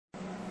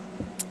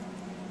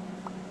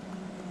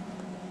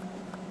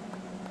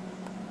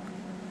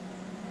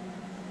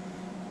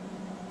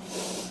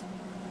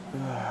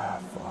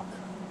fuck.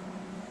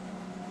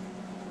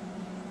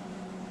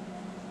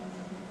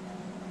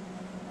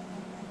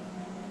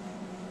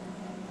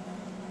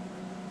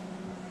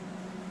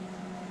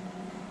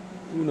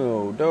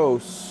 Uno,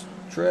 dos,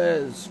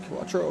 tres,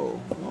 cuatro.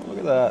 Oh, look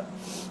at that.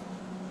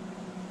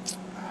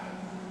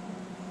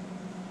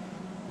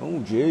 Oh,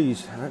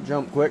 jeez. That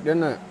jumped quick,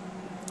 didn't it?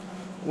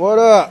 What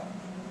up?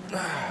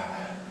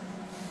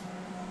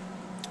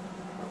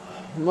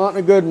 I'm not in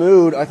a good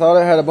mood. I thought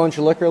I had a bunch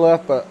of liquor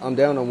left, but I'm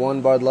down to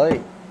one Bud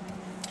Light.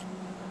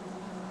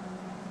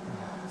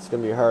 It's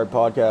going to be a hard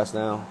podcast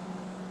now.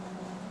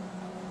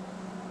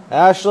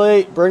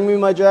 Ashley, bring me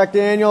my Jack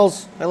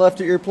Daniels. I left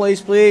at your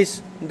place,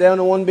 please. I'm down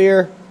to one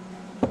beer.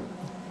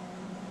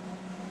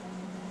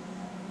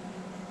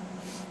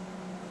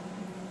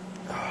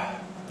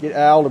 Get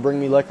Al to bring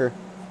me liquor.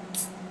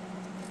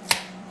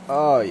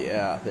 Oh,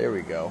 yeah. There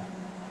we go.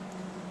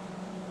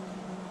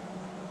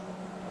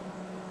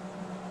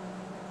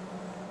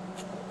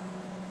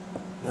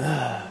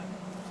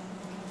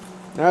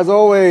 As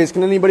always,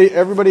 can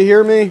everybody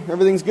hear me?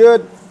 Everything's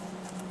good?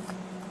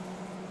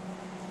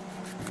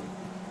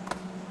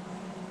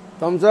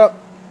 Thumbs up.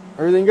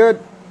 Everything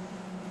good?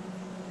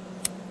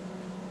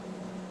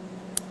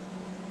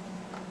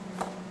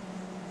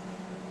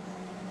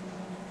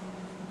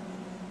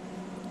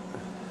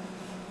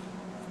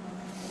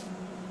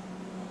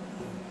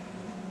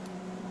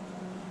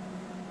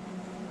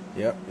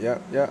 Yep.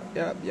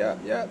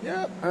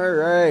 All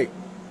right.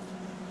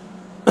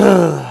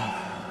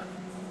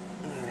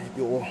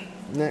 Your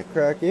neck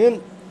crack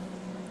in.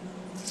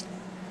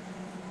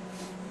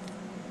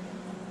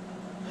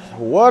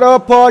 What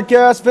up,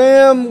 podcast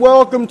fam?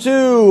 Welcome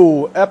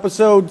to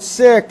episode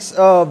 6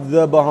 of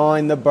the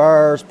Behind the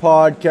Bars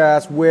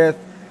podcast with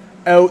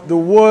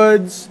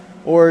OutTheWoodss,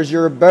 or as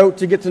you're about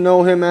to get to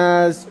know him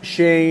as,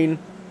 Shane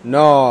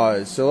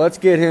Nas. So let's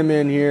get him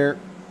in here.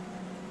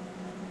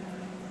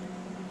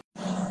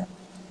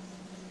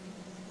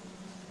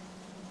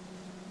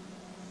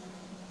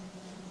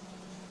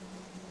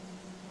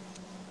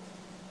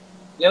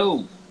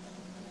 Yo.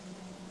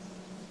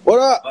 What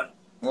up?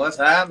 What's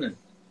happening?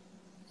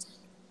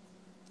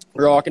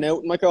 Rocking out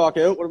with my cock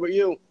out. What about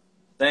you?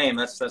 Same.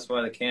 That's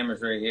why the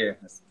camera's right here.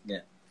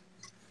 Yeah.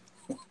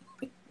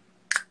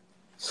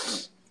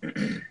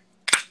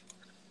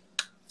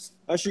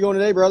 How's she going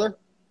today, brother?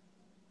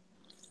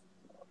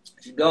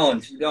 She's going.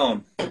 She's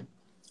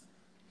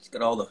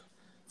got all the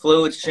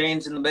fluids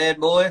changed in the bad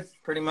boy,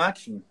 pretty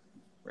much, and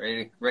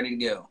ready to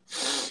go.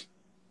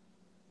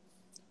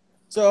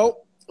 So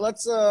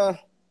let's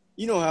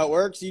you know how it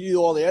works. You do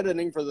all the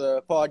editing for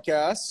the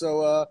podcast.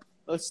 So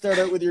let's start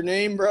out with your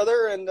name,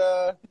 brother, and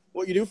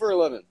what you do for a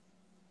living.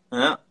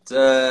 Yeah,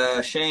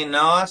 it's Shane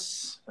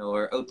Nas,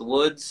 or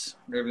OutTheWoodss,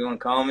 whatever you want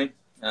to call me.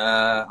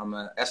 I'm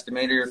an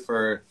estimator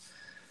for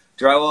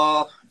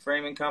drywall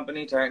framing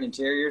company, Tartan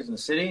Interiors in the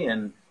city,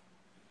 and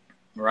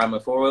I ride my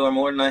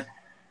four-wheeler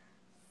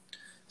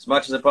as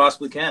much as I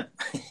possibly can.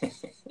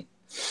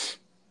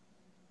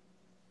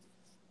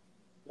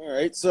 All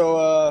right,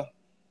 so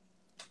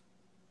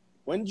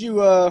when did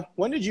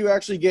you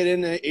actually get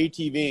into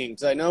ATVing?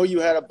 Because I know you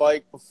had a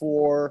bike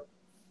before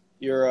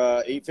your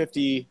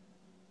 850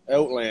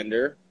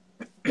 Outlander,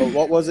 but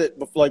what was it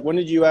like? When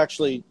did you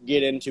actually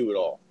get into it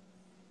all?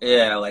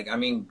 Yeah,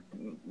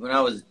 when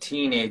I was a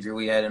teenager,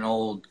 we had an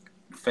old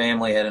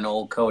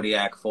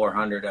Kodiak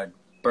 400 I'd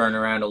burn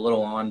around a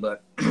little on,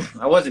 but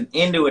I wasn't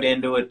into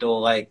it till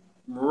like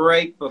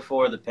right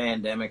before the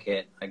pandemic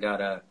hit. I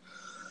got a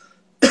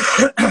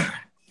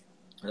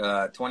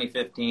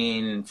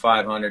 2015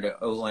 500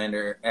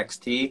 Outlander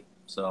XT,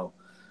 so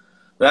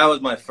that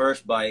was my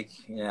first bike.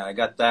 Yeah, I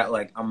got that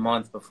like a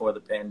month before the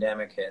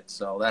pandemic hit,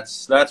 so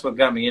that's what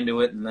got me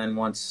into it. And then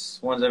once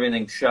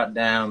everything shut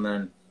down,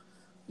 then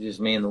just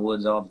me in the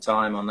woods all the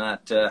time on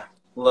that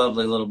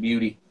lovely little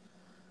beauty.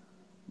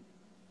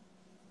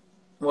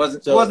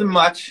 Wasn't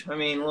much. I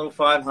mean, a little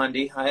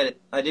 500.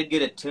 I did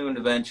get it tuned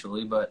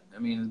eventually, but I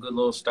mean, a good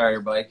little starter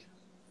bike.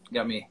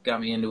 Got me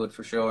into it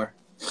for sure.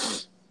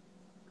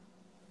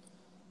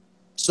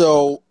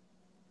 So,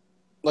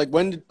 like,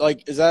 was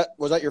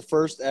that your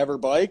first ever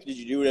bike? Did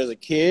you do it as a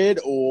kid,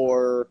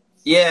 or?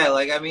 Yeah,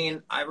 I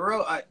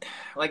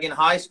in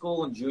high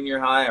school and junior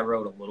high, I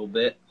rode a little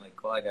bit.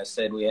 Like I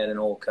said, we had an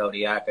old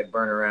Kodiak I'd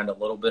burn around a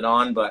little bit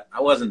on, but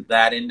I wasn't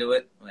that into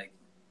it.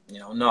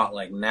 Not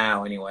like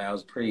now anyway. I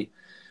was pretty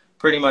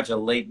much a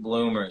late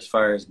bloomer as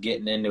far as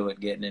getting into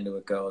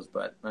it goes.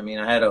 But I mean,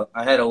 I had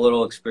a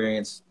little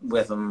experience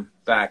with them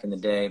back in the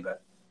day,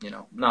 but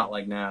not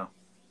like now.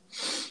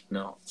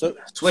 No. So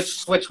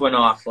switch went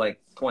off like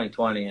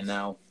 2020, and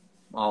now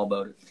all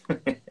about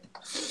it.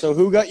 So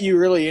who got you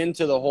really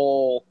into the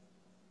whole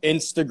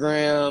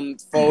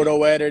Instagram,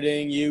 photo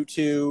editing,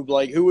 YouTube?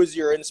 Like, who was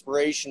your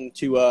inspiration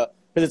to?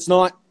 Because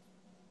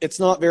it's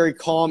not very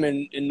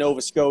common in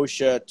Nova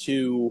Scotia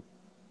to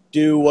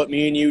do what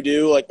me and you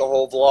do, like the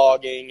whole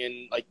vlogging,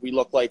 and like we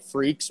look like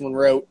freaks when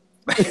we're out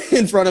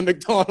in front of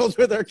McDonald's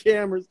with our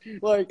cameras,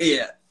 like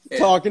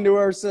talking to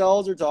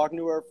ourselves or talking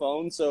to our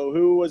phones. So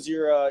who was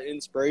your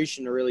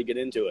inspiration to really get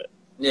into it?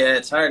 Yeah,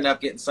 it's hard enough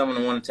getting someone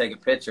to want to take a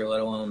picture,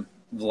 let alone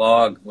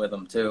vlog with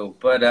them too.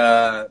 But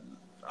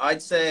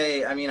I'd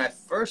say, I mean, I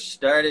first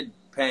started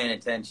paying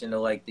attention to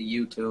like the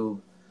YouTube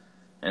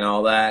and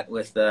all that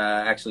with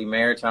actually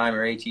Maritime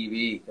or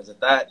ATV, because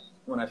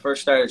when I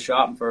first started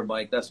shopping for a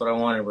bike, that's what I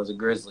wanted, was a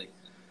Grizzly.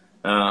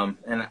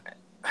 And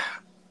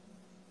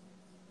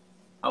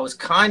I was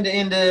kind of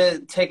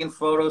into taking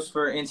photos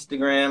for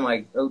Instagram,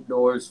 like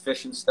outdoors,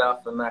 fishing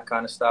stuff and that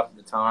kind of stuff at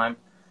the time.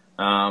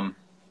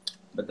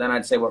 But then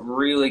I'd say what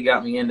really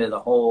got me into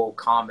the whole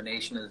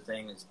combination of the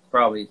thing is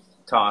probably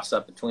toss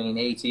up between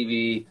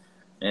ATV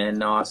and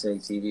NOS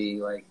ATV.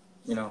 Like,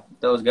 you know,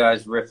 those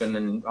guys ripping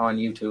on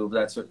YouTube,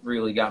 that's what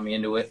really got me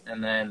into it.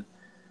 And then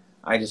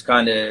I just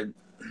kind of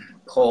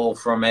pull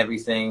from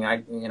everything.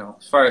 As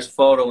far as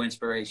photo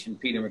inspiration,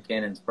 Peter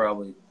McKinnon's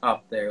probably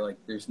up there. Like,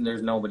 there's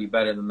nobody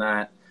better than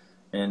that.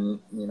 And,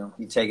 you know,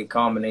 you take a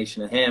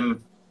combination of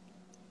him,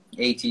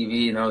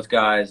 ATV, and those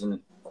guys, and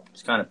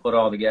just kind of put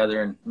all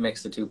together and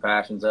mix the two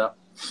passions up.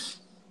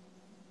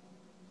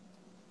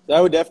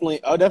 I would definitely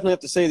have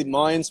to say that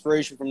my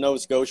inspiration from Nova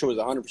Scotia was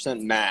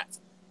 100% Matt.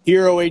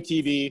 Hero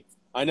ATV.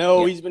 I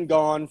know he's been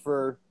gone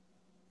for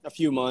a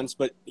few months,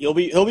 but he'll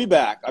be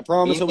back. I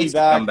promise he'll be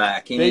back. Come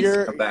back. He needs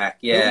to come back.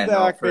 Yeah, he'll be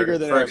back bigger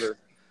than ever.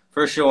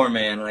 For sure,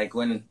 man. Like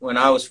when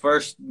I was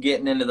first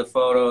getting into the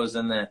photos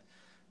and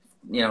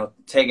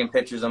taking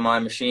pictures on my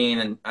machine,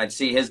 and I'd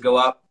see his go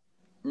up.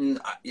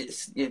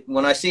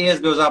 When I see his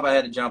goes up, I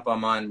had to jump on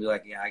mine and be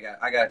like, yeah,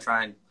 I got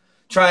to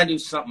try and do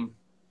something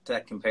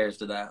that compares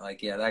to that.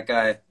 Like, yeah, that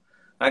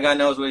guy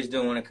knows what he's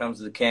doing when it comes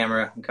to the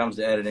camera, when it comes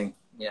to editing.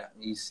 Yeah,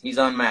 he's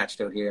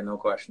unmatched out here, no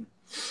question.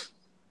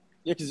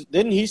 Yeah, because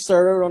didn't he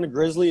start out on a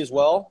Grizzly as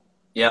well?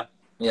 Yeah.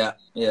 He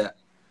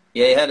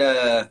had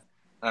I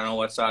don't know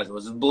what size it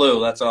was. It was blue,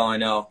 that's all I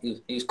know.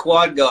 He was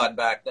quad god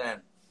back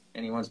then.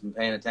 Anyone's been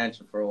paying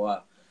attention for a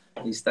while.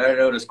 He started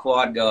out as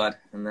quad god,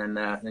 and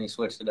then he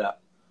switched it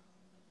up.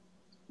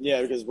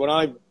 Yeah, because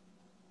I think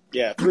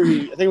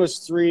it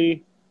was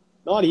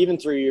not even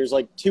 3 years,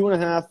 like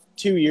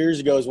 2 years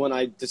ago is when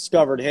I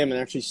discovered him and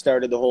actually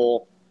started the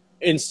whole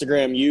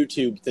Instagram,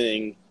 YouTube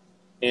thing,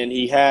 and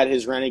he had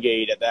his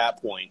Renegade at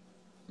that point.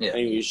 Yeah.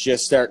 And he was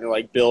just starting to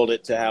like build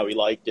it to how he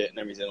liked it and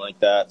everything like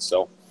that.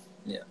 So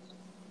yeah.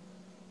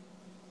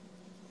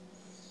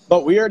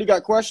 But we already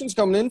got questions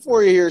coming in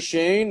for you here,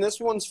 Shane. This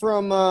one's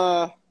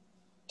from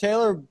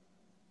Taylor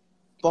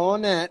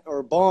Bonnet.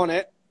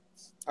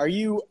 Are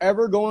you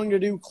ever going to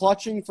do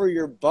clutching for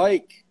your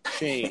bike,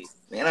 Shane?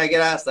 Man, I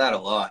get asked that a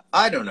lot.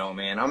 I don't know,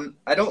 man.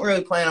 I don't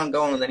really plan on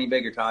going with any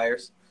bigger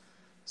tires.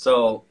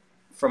 So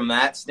from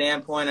that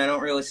standpoint, I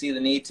don't really see the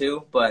need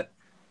to, but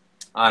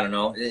I don't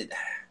know.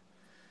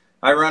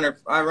 I run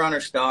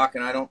her stock,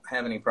 and I don't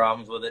have any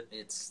problems with it.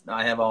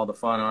 I have all the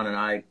fun on it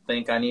I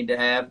think I need to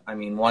have. I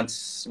mean,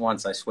 once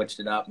I switched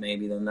it up,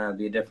 maybe then that would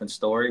be a different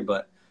story.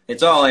 But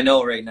it's all I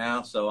know right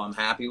now, so I'm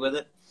happy with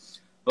it.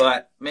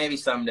 But maybe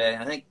someday.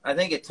 I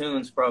think it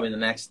tunes probably the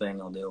next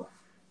thing I'll do,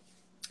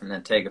 and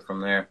then take it from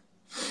there.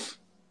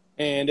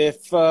 And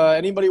if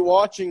anybody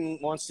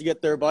watching wants to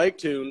get their bike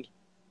tuned,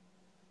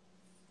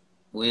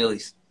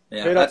 wheelies.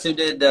 Yeah, that's who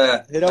did.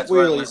 Hit up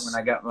wheelies. When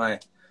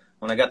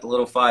I got the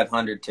little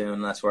 500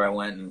 tune, that's where I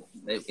went, and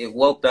it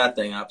woke that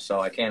thing up.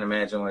 So I can't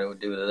imagine what it would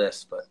do to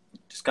this, but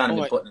just kind of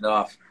been putting it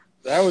off.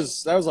 That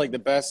was like the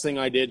best thing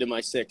I did to my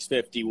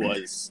 650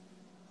 was.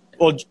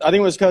 Well, I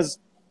think it was because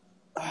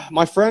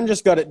my friend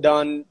just got it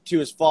done to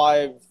his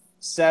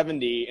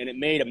 570, and it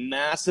made a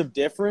massive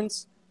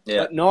difference.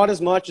 Yeah. But not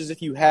as much as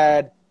if you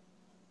had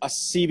a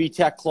CV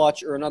Tech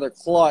clutch or another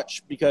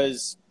clutch,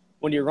 because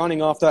when you're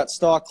running off that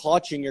stock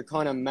clutching, you're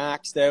kind of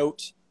maxed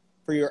out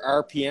for your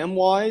RPM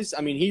wise.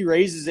 I mean, he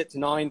raises it to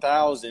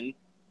 9,000,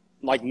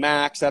 like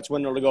max. That's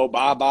when it'll go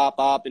bop, bop,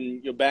 bop,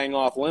 and you'll bang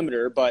off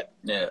limiter. But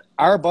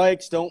our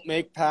bikes don't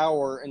make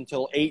power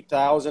until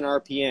 8,000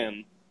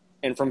 RPM.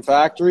 And from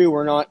factory,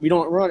 we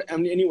don't run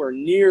anywhere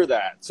near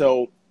that.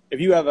 So if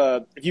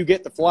you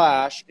get the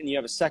Flash and you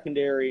have a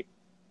secondary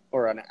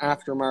or an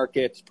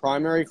aftermarket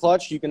primary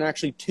clutch, you can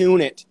actually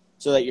tune it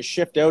so that you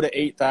shift out at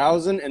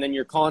 8,000, and then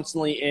you're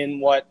constantly in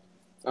what,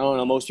 I don't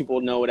know, most people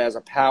know it as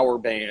a power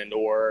band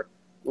or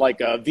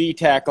like a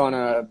VTEC on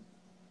a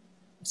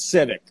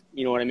Civic.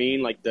 You know what I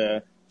mean? Like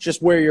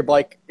just where your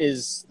bike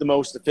is the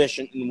most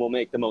efficient and will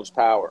make the most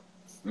power.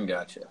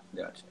 Gotcha.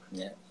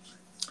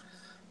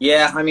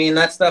 Yeah, I mean,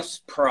 that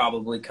stuff's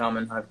probably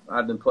coming.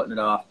 I've been putting it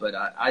off, but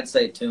I'd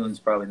say tune's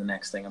probably the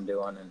next thing I'm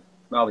doing, and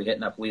probably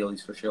hitting up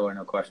wheelies for sure,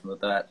 no question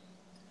about that.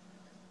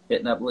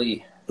 Hitting up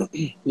Lee.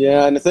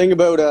 Yeah, and the thing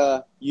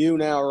about you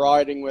now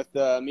riding with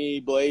me,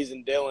 Blaze,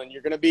 and Dylan,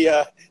 you're gonna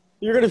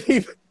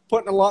be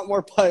putting a lot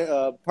more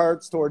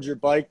parts towards your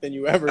bike than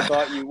you ever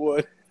thought you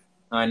would.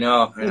 I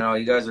know.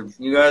 You guys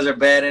are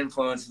bad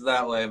influences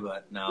that way,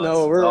 but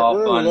no, we're all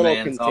fun, a little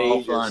man.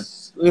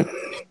 contagious. It's all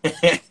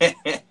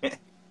fun.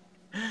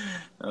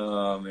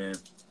 Oh man.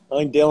 I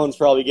think Dylan's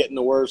probably getting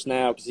the worst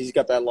now because he's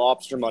got that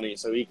lobster money,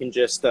 so he can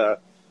just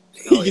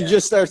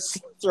just start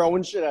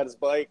throwing shit at his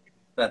bike.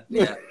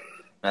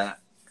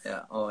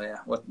 Yeah. Oh yeah.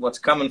 What's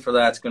coming for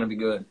that's going to be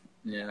good.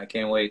 Yeah, I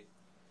can't wait.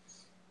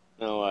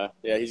 No,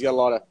 yeah, he's got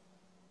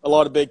a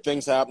lot of big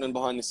things happening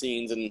behind the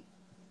scenes, and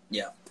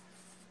Yeah.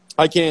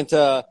 I can't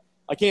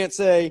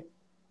say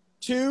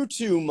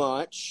too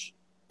much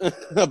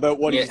about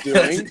what Yeah. he's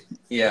doing.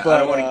 Yeah.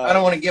 But I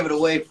don't want to give it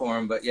away for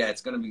him, but yeah,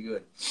 it's going to be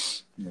good.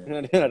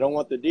 and I don't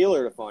want the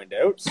dealer to find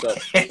out. So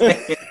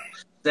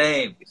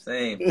Same.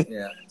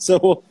 Yeah.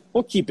 so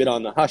we'll keep it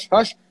on the hush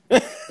hush.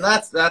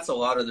 That's a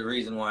lot of the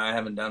reason why I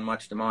haven't done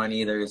much to mine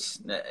either.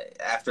 Is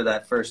after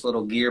that first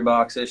little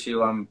gearbox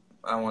issue,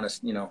 I want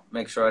to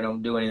make sure I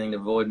don't do anything to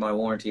void my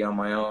warranty on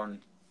my own in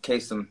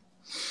case some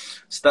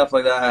stuff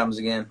like that happens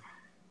again.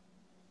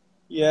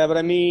 Yeah, but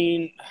I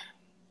mean,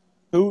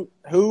 who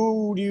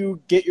do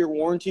you get your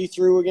warranty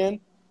through again?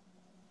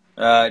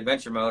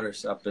 Adventure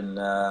Motors up in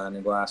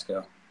New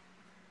Glasgow.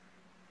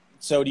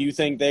 So do you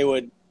think they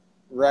would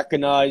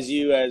recognize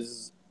you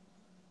as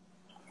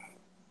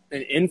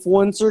an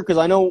influencer? Because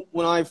I know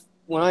when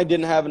I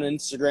didn't have an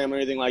Instagram or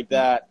anything like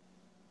that,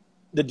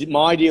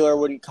 my dealer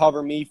wouldn't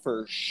cover me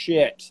for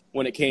shit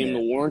when it came to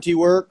warranty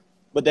work.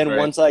 But then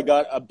once I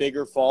got a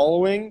bigger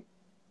following,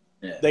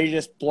 they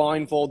just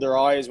blindfold their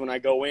eyes when I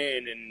go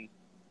in and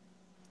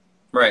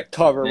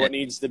cover what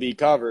needs to be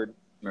covered.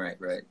 Right.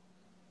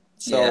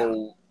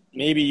 So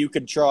maybe you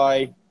could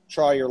try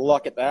your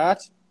luck at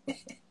that.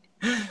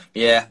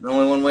 Yeah,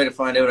 only one way to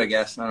find out, I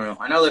guess. I don't know.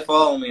 I know they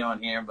follow me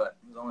on here, but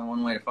there's only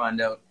one way to find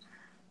out.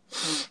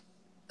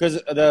 Because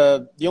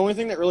the only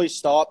thing that really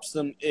stops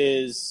them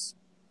is,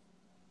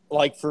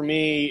 like for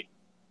me,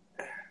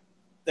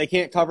 they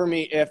can't cover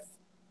me if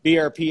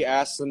BRP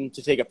asks them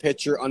to take a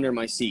picture under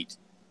my seat.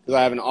 Because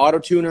I have an auto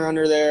tuner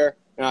under there,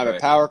 and I have a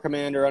power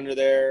commander under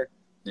there.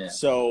 Yeah.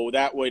 So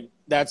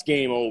that's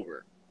game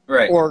over.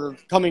 Right. Or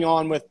coming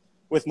on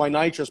with my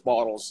nitrous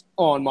bottles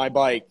on my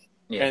bike,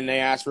 and they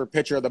ask for a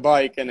picture of the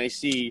bike, and they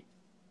see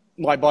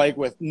my bike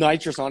with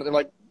nitrous on it. They're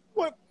like,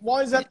 "What?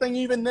 Why is that thing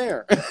even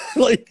there?"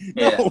 Like,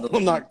 no,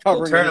 I'm not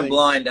covering. They'll turn anything. a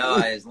blind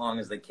eye as long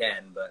as they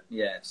can, but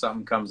yeah, if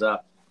something comes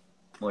up,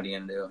 what are you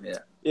gonna do? Yeah.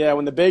 Yeah,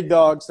 when the big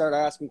dogs start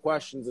asking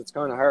questions, it's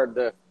kind of hard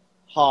to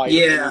hide.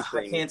 Yeah,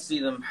 anything. I can't see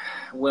them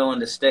willing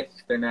to stick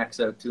their necks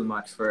out too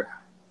much for a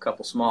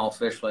couple small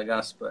fish like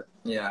us, but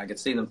yeah, I could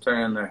see them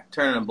turning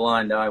a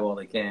blind eye while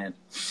they can.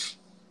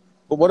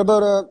 But what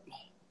about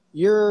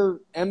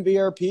your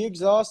MBRP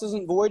exhaust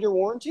doesn't void your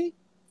warranty?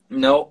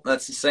 Nope,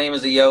 that's the same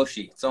as a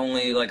Yoshi. It's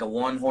only like a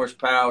 1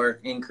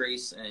 horsepower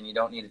increase, and you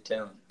don't need a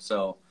tune.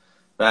 So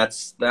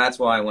that's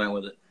why I went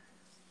with it.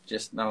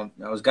 I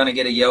was gonna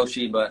get a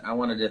Yoshi, but I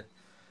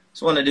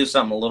just wanted to do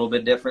something a little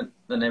bit different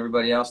than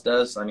everybody else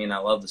does. I mean, I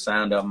love the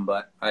sound of them,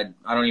 but I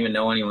don't even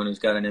know anyone who's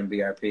got an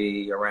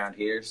MBRP around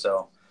here.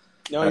 So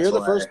no, you're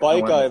the first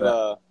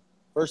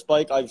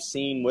bike I've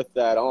seen with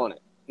that on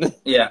it.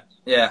 Yeah.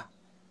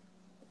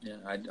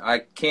 I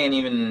can't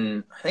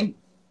even. I think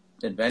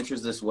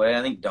Adventures This Way.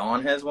 I think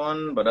Dawn has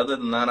one, but other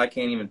than that, I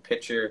can't even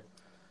picture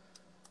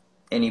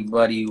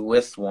anybody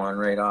with one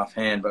right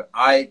offhand. But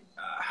I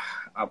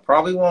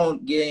probably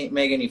won't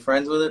make any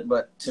friends with it.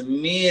 But to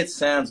me, it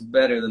sounds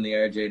better than the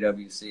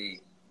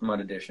RJWC Mud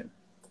Edition.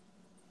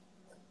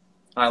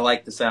 I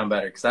like the sound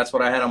better because that's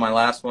what I had on my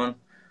last one.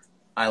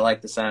 I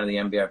like the sound of the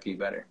MBRP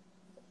better.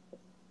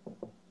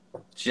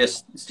 It's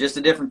just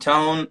a different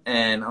tone,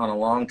 and on a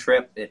long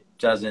trip, it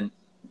doesn't.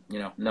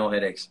 No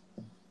headaches.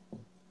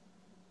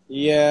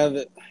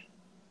 Yeah.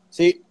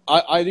 See,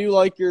 I do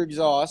like your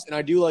exhaust, and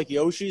I do like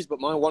Yoshi's,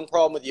 but my one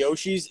problem with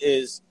Yoshi's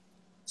is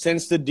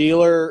since the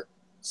dealer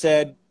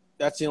said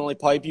that's the only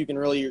pipe you can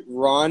really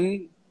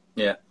run,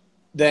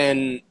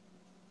 then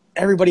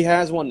everybody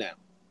has one now.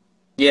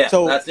 Yeah,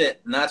 so that's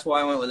it. And that's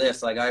why I went with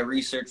this. Like, I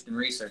researched,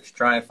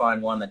 trying to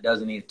find one that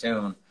doesn't need a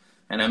tune.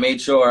 And I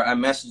made sure I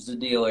messaged the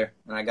dealer,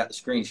 and I got the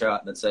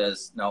screenshot that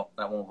says, no,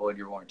 that won't void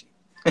your warranty.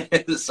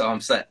 So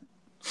I'm set.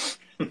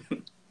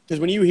 Because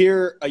when you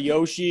hear a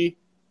Yoshi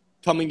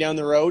coming down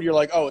the road, you're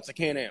like, oh, it's a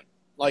Can-Am.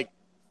 Like,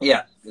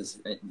 yeah.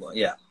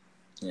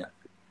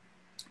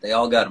 They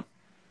all got them.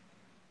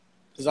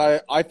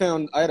 Because I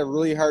found I had a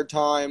really hard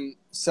time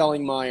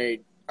selling my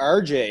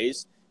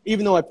RJs,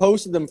 even though I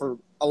posted them for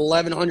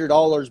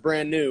 $1,100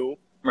 brand new,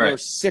 or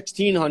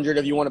 $1,600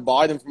 if you want to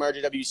buy them from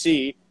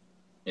RJWC.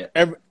 Yeah.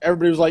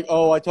 Everybody was like,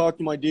 oh, I talked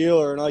to my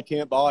dealer and I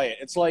can't buy it.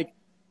 It's like,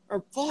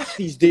 oh, fuck,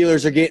 these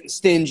dealers are getting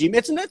stingy.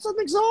 It's an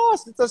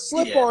exhaust. It's a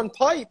slip-on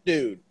pipe,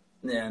 dude.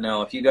 Yeah,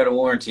 no, if you got a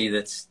warranty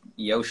that's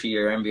Yoshi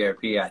or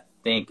MBRP, I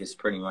think is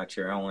pretty much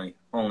your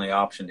only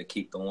option to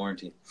keep the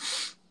warranty.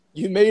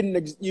 You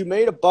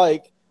made a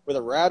bike with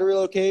a rad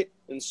relocate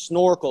and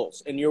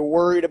snorkels, and you're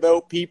worried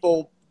about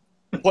people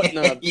putting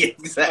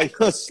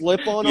a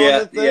slip on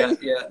the thing?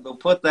 Yeah. They'll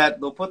put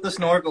the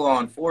snorkel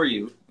on for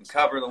you and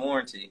cover the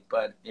warranty.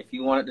 But if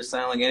you want it to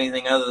sound like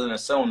anything other than a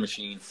sewing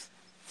machine,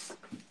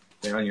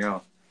 they're on your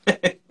own.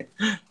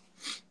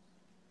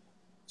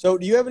 So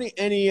do you have any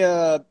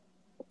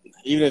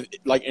even if,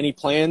 like, any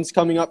plans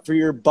coming up for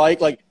your bike?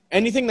 Like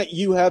anything that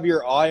you have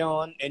your eye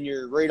on and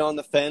you're right on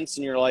the fence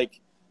and you're like,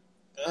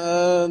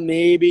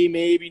 Maybe,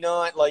 maybe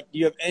not. Like, do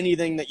you have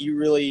anything that you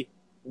really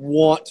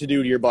want to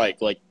do to your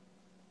bike? Like,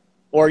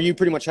 or are you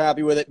pretty much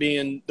happy with it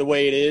being the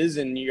way it is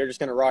and you're just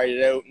going to ride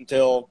it out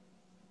until I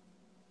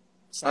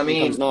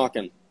something comes mean,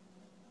 knocking?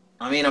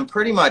 I'm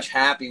pretty much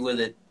happy with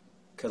it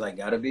because I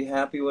gotta be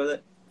happy with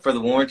it for the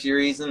warranty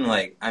reason.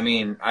 Like,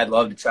 I'd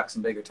love to chuck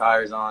some bigger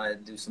tires on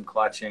it, do some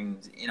clutching,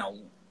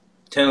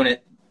 tune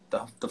it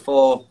the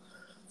full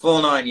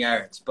 9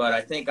 yards. But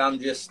I think I'm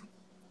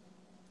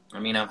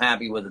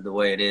happy with it the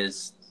way it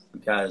is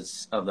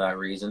because of that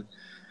reason.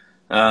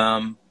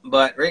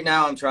 But right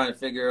now I'm trying to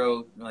figure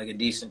out like a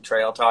decent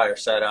trail tire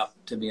setup,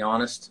 to be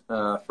honest,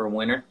 for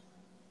winter.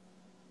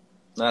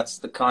 That's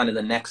the kind of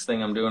the next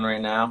thing I'm doing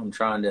right now. I'm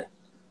trying to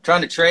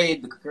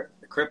trade the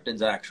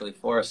cryptids actually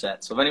for a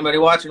set. So if anybody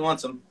watching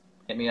wants them,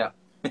 hit me up.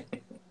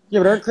 Yeah,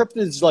 but aren't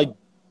cryptids like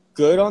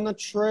good on the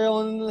trail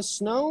and in the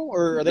snow,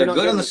 or are they They're not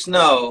good on the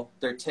snow.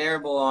 They're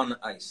terrible on the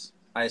ice.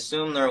 I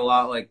assume they're a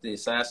lot like the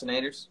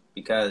Assassinators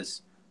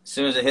because as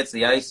soon as it hits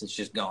the ice, it's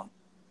just gone.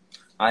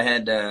 I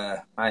had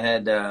Zillas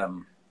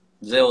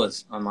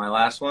on my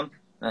last one,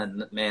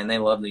 and man, they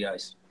love the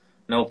ice.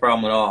 No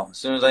problem at all. As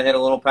soon as I hit a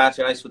little patch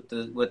of ice with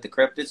the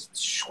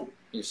cryptids,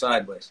 you're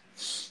sideways.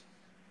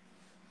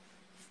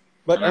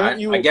 But I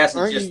guess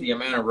it's just the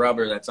amount of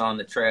rubber that's on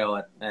the trail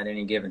at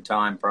any given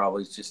time.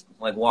 Probably it's just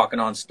like walking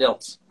on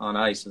stilts on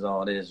ice is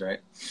all it is,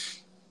 right?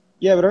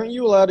 Yeah, but aren't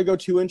you allowed to go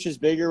 2 inches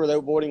bigger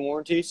without voiding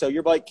warranty? So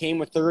your bike came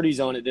with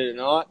 30s on it, did it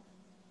not?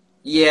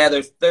 Yeah,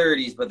 they're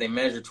 30s, but they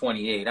measure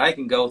 28. I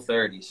can go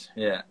 30s.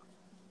 Yeah.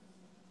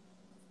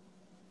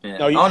 Yeah.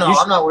 No,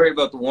 I'm not worried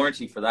about the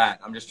warranty for that.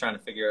 I'm just trying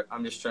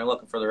to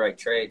looking for the right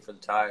trade for the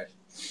tires.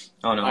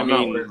 Oh no, I'm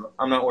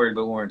not worried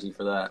about warranty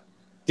for that.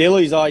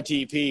 Dilly's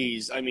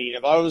ITPs. I mean,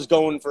 if I was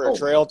going for a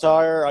trail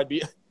tire,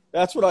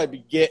 that's what I'd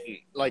be getting,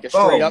 like a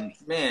straight up.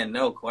 Man,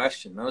 no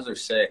question. Those are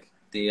sick.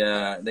 They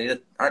are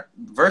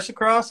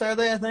Versacross, are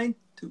they? I think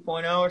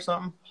 2.0 or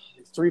something.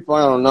 3.0.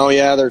 I don't know.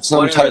 Yeah, they're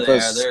some type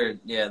of.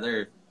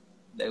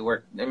 They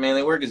work.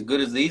 They work as good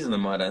as these in the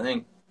mud. I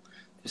think.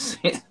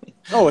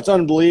 Oh, it's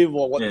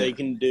unbelievable what they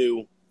can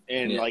do,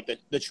 and like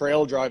the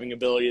trail driving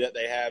ability that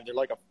they have.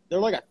 They're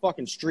like a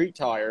fucking street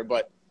tire,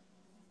 but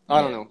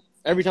I don't know.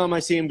 Every time I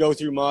see them go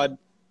through mud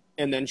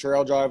and then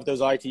trail drive with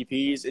those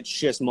ITPs, it's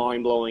just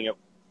mind blowing.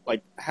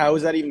 Like, how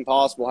is that even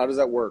possible? How does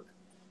that work?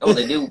 Oh,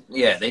 they do.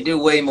 Yeah, they do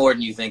way more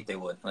than you think they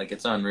would. Like,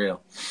 it's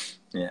unreal.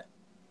 Yeah.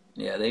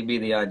 Yeah, they'd be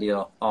the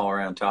ideal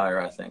all-around tire,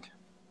 I think.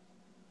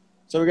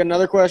 So we got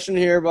another question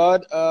here,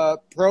 bud.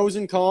 Pros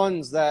and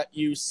cons that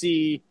you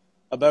see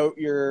about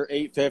your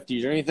 850.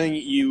 Is there anything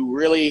you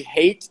really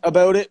hate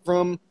about it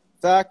from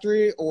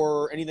factory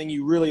or anything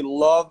you really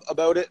love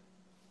about it?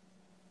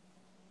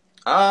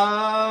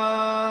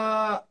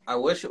 I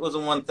wish it was a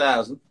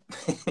 1000,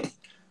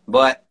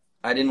 but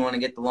I didn't want to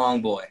get the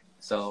long boy.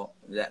 So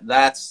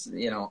that's,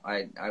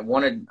 I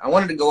wanted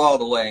to go all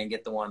the way and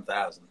get the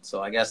 1000.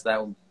 So I guess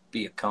that would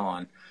be a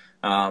con.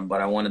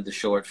 But I wanted the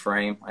short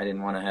frame. I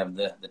didn't want to have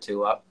the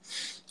two up.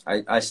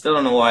 I still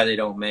don't know why they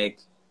don't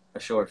make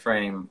a short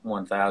frame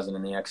 1000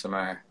 in the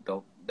XMR.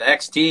 The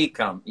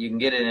XT you can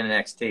get it in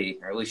an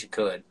XT, or at least you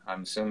could.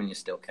 I'm assuming you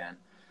still can.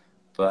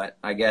 But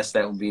I guess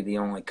that would be the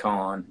only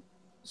con.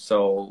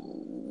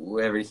 So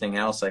everything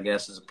else, I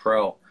guess, is a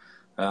pro.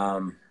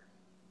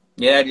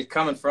 Yeah, just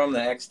coming from the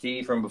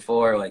XT from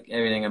before, like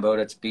everything about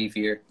it's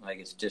beefier. Like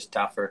it's just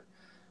tougher.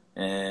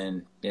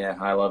 And yeah,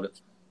 I love it.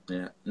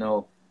 Yeah,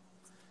 no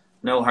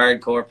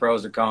hardcore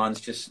pros or cons.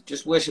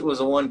 Just wish it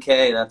was a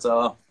 1K. That's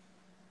all.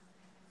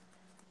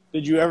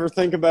 Did you ever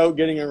think about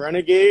getting a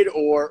Renegade,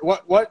 or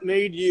what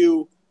made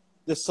you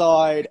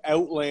decide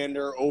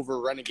Outlander over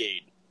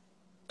Renegade?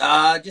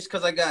 Just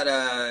because I got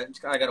a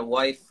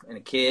wife and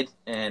a kid,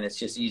 and it's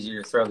just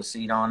easier to throw the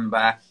seat on and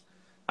back.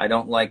 I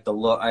don't like the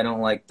look. I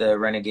don't like the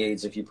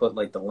Renegades if you put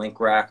like the link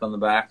rack on the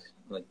back,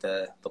 like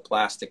the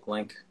plastic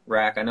link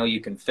rack. I know you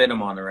can fit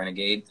them on the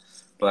Renegade,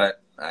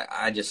 but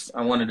I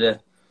wanted to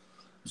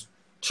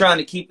trying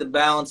to keep the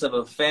balance of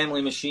a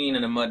family machine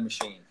and a mud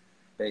machine,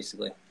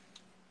 basically.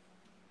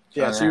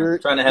 Yeah, so you're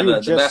trying to have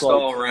the best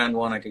all-around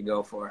one I could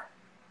go for.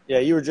 Yeah,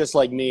 you were just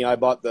like me. I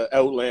bought the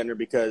Outlander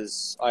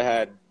because I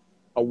had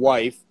a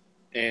wife,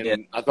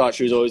 and I thought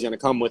she was always going to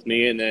come with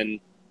me, and then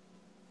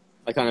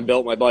I kind of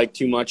built my bike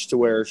too much to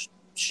where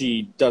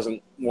she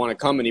doesn't want to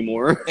come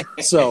anymore.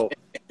 So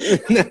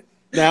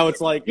now it's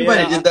like you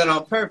might have did that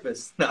on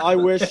purpose. No. I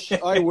wish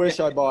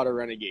I bought a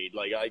Renegade.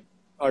 Like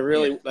I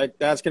really like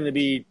that's going to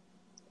be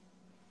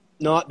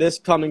not this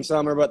coming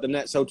summer, but the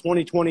next. So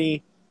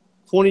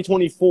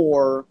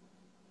 2024,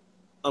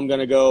 I'm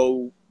going to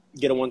go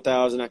get a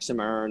 1000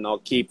 XMR, and I'll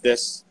keep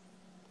this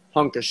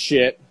hunk of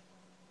shit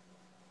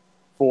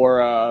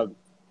for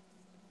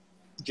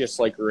just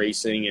like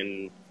racing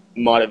and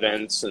mud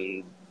events,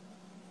 and I'm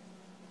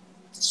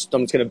just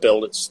going to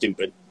build it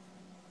stupid.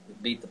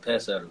 Beat the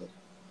piss out of it.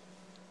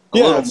 A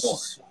Yeah, little more.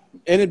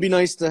 And it'd be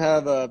nice to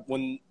have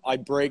when I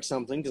break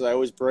something, because I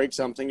always break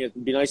something,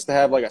 it'd be nice to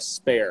have like a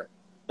spare.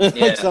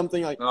 Like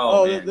something like,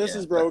 this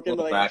is broken,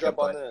 but I can jump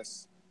on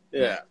this.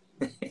 Yeah.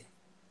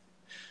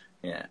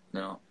 Yeah,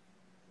 no.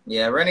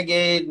 Yeah,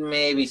 Renegade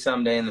maybe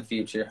someday in the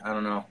future. I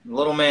don't know. The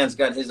little man's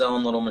got his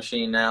own little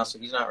machine now, so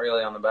he's not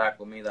really on the back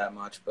with me that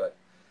much. But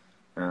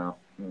I don't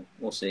know.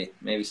 We'll see.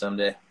 Maybe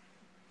someday.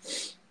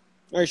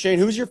 All right, Shane,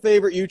 who's your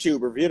favorite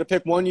YouTuber? If you had to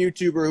pick one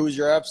YouTuber who's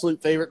your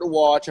absolute favorite to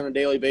watch on a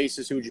daily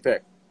basis, who would you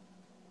pick?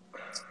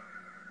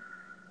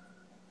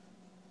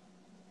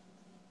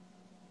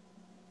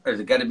 Is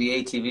it got to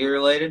be ATV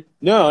related?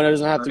 No, it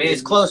doesn't have I to mean, be.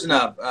 it's close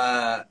enough.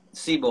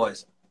 Sea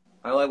Boys.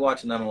 I like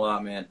watching them a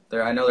lot, man.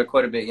 I know they're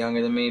quite a bit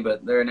younger than me,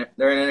 but they're an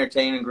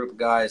entertaining group of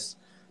guys.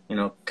 You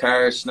know,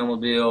 cars,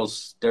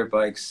 snowmobiles, dirt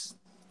bikes,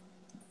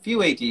 a few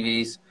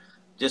ATVs.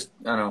 Just,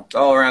 I don't know, it's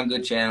all around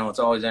good channel. It's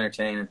always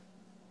entertaining.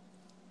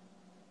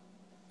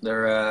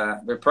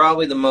 They're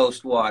probably the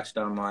most watched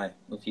on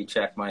if you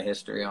check my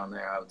history on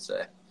there, I would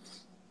say.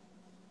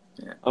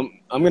 Yeah.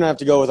 I'm gonna have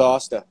to go with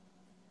Asta.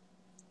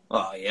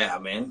 Oh yeah,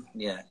 man.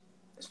 Yeah.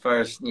 As far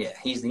as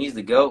he's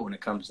the GOAT when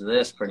it comes to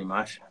this, pretty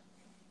much.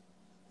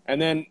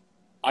 And then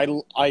I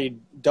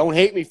don't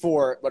hate me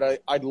for it,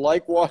 but I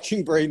like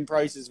watching Braden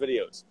Price's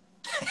videos.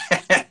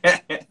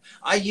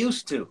 I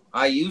used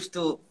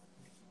to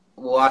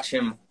watch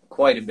him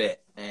quite a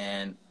bit,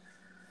 and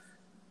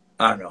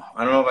I don't know.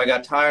 I don't know if I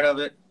got tired of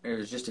it. It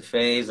was just a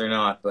phase or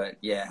not, but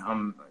yeah,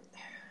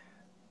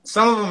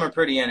 some of them are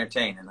pretty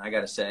entertaining, I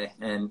gotta say.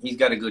 And he's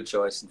got a good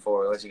choice in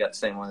four-wheelers. He got the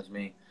same one as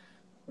me.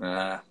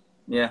 Yeah,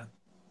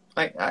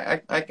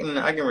 I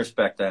can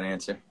respect that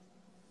answer.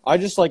 I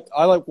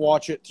like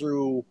watch it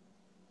through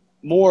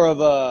more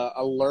of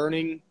a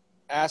learning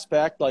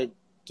aspect, like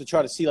to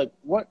try to see like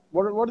what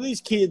do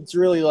these kids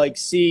really like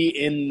see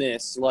in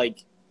this,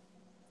 like,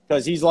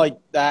 because he's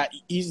that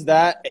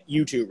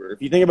YouTuber.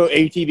 If you think about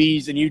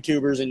ATVs and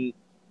YouTubers in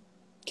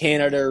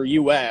Canada or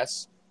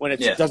US, when it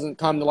doesn't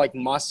come to like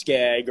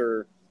Muskeg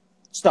or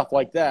stuff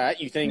like that,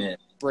 you think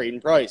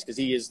Braden Price, because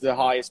he is the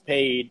highest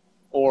paid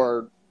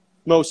or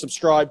most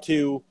subscribed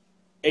to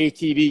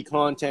ATV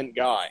content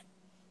guy.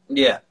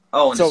 Yeah.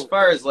 Oh, and so, as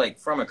far as like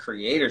from a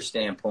creator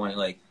standpoint,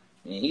 like,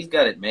 I mean, he's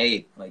got it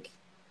made. Like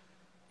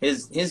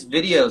his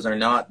videos are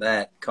not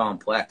that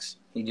complex.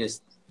 He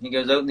goes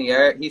out in the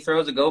yard, he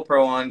throws a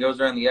GoPro on,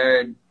 goes around the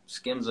yard,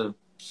 skims a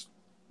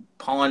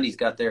pond he's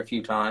got there a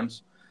few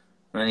times,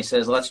 and then he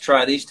says, "Let's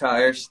try these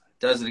tires."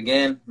 Does it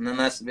again, and then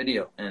that's the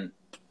video.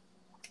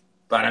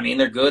 But I mean,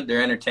 they're good.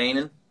 They're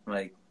entertaining.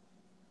 Like,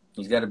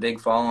 he's got a big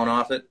following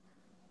off it.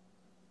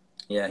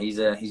 Yeah, he's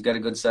got a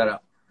good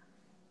setup.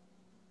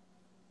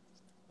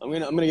 I'm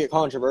gonna get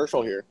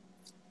controversial here.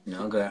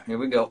 Okay, here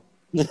we go.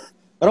 I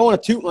don't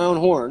want to toot my own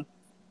horn,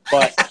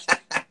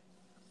 but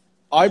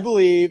I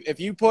believe if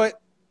you put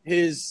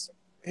his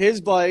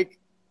bike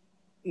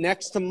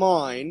next to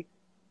mine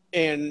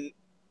and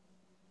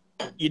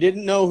you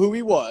didn't know who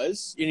he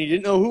was and you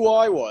didn't know who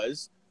I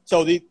was,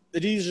 so these are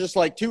just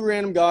like two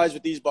random guys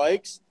with these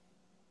bikes,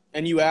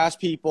 and you ask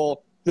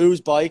people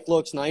whose bike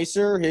looks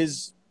nicer,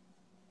 his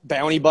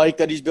bounty bike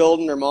that he's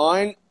building or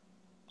mine,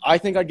 I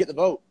think I'd get the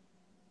vote.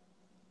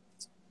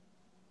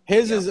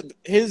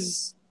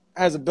 His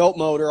has a built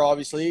motor,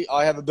 obviously.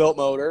 I have a built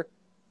motor.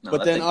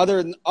 But then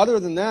other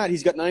than that,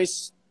 he's got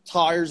nice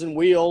tires and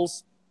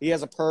wheels. He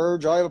has a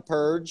purge. I have a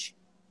purge.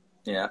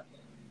 Yeah.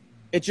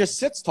 It just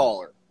sits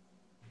taller.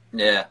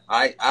 Yeah.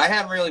 I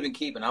haven't really been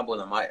keeping up with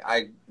him.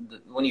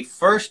 When he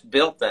first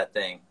built that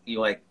thing, he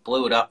like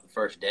blew it up the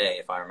first day,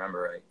 if I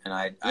remember right. And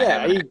I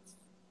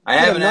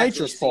haven't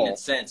actually seen it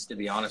since, to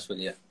be honest with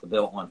you, the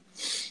built one.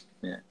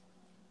 Yeah.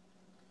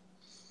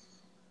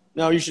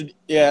 No, you should.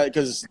 Yeah,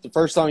 because the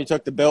first time he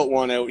took the built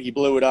one out, he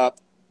blew it up.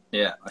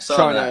 Yeah, I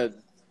saw that.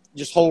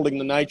 Just holding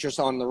the nitrous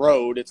on the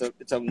road. It's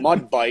a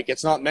mud bike.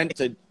 It's not meant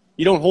to.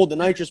 You don't hold the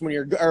nitrous when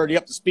you're already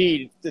up to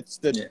speed. It's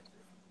the.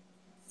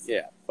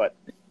 Yeah, but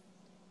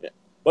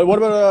what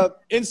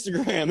about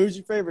Instagram? Who's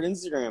your favorite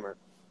Instagrammer?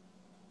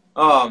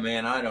 Oh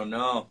man, I don't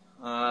know.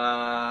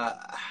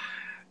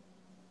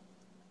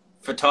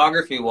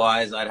 Photography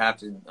wise, I'd have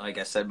to, like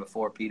I said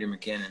before, Peter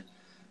McKinnon.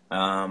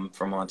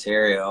 From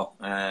Ontario,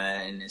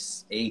 and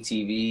this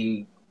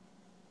ATV,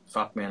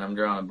 fuck man, I'm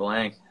drawing a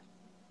blank.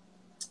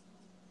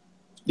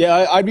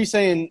 Yeah, I'd be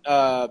saying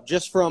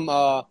just from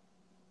a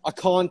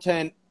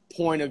content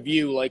point of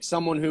view, like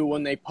someone who,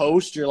 when they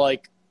post, you're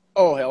like,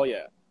 oh, hell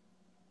yeah.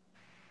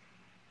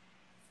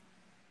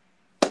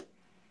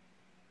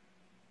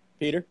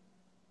 Peter?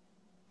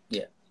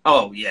 Yeah.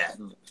 Oh, yeah.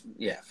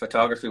 Yeah,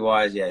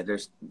 photography-wise, yeah.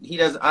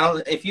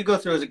 If you go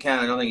through his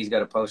account, I don't think he's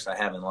got a post I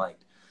haven't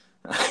liked.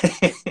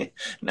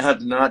 not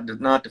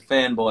to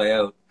fanboy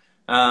out,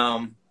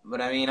 but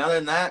I mean, other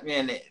than that,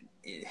 man,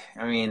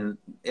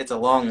 it's a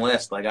long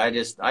list. Like I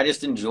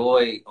just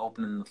enjoy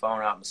opening the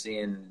phone up and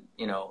seeing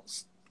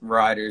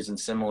riders and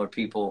similar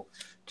people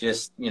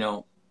just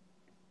doing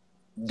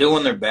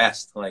their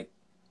best, like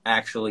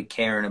actually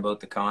caring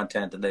about the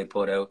content that they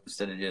put out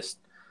instead of just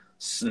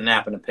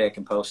snapping a pic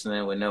and posting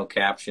it with no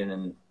caption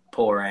and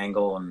poor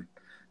angle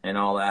and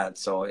all that.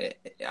 So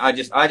I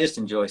just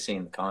enjoy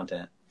seeing the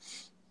content.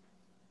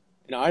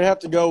 I'd have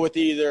to go with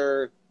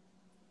it'd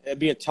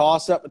be a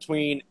toss-up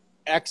between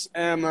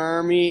XM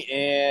Army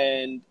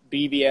and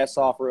BVS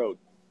Off Road.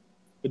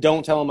 But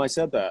don't tell him I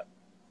said that.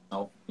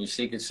 Oh, your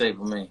secret's safe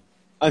with me.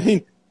 I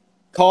mean,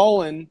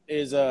 Colin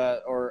is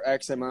or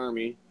XM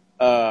Army.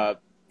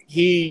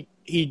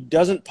 He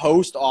doesn't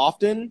post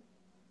often.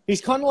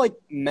 He's kind of like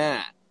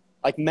Matt.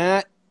 Like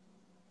Matt,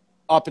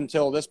 up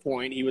until this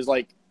point, he was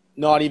like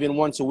not even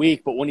once a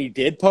week. But when he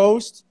did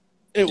post,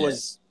 it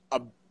was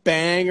a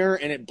banger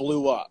and it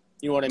blew up.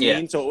 You know what I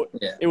mean? So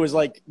it was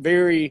like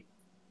very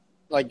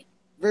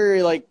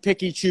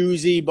picky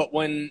choosy. But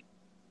when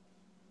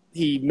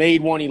he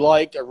made one he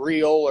liked, a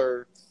reel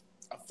or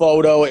a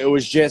photo,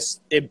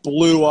 it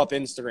blew up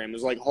Instagram. It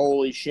was like,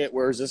 holy shit,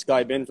 where's this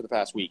guy been for the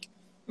past week?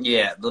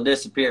 Yeah, they'll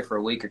disappear for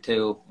a week or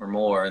two or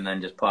more and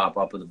then just pop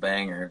up with a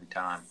banger every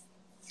time.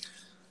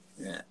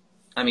 Yeah.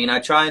 I mean, I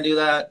try and do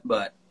that,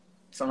 but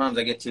sometimes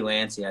I get too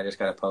antsy. I just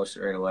got to post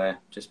it right away.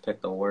 Just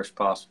pick the worst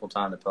possible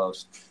time to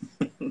post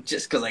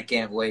just because I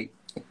can't wait.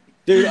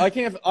 Dude, I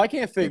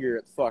can't figure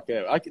it the fuck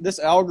out. This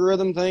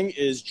algorithm thing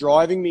is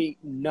driving me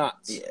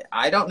nuts. Yeah,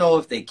 I don't know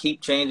if they keep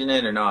changing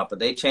it or not, but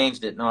they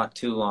changed it not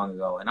too long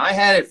ago. And I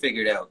had it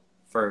figured out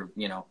for,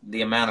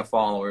 the amount of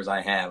followers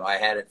I have. I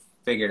had it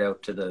figured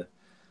out to the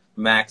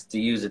max, to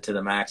use it to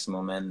the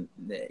maximum, and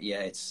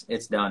yeah,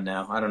 it's done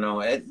now. I don't know.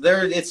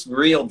 It's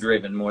reel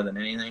driven more than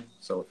anything.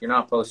 So if you're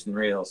not posting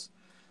reels,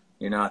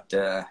 you're not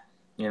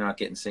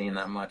getting seen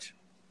that much.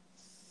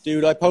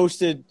 Dude, I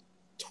posted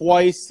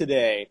twice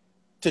today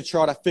to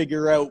try to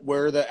figure out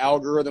where the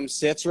algorithm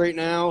sits right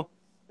now,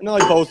 and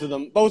like both of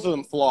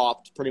them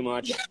flopped pretty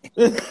much.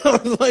 I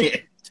was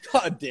like,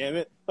 God damn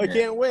it, I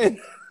can't win.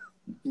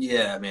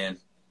 Yeah, man.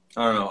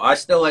 I don't know. I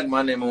still like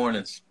Monday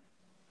mornings.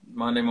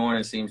 Monday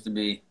morning seems to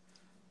be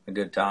a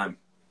good time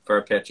for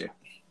a pitcher.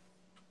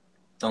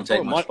 Don't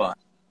take much spot.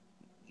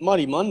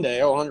 Muddy Monday,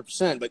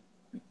 100%. But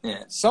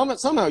yeah,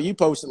 somehow you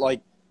post at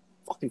like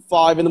fucking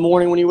 5 in the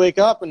morning when you wake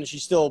up, and she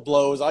still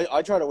blows.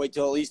 I try to wait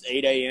till at least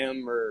 8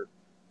 a.m. or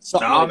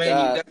something like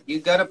that. You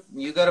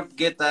gotta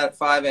get that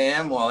 5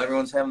 a.m. while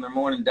everyone's having their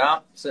morning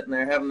dump, sitting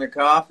there having their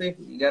coffee.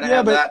 You gotta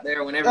have that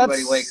there when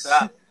everybody wakes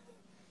up.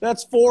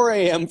 That's 4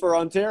 a.m. for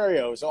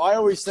Ontario. So I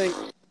always think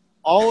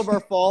all of our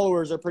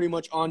followers are pretty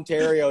much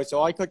Ontario,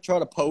 so I could try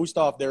to post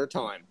off their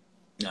time.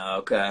 No,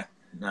 okay.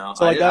 No,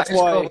 so that's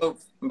why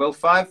about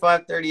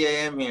 5:30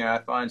 a.m. here I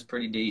find is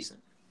pretty decent.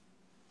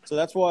 So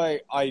that's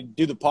why I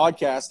do the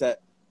podcast at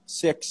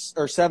 6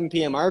 or 7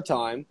 p.m. our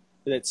time.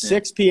 And at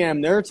 6 p.m.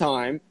 their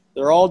time,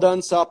 they're all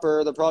done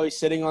supper. They're probably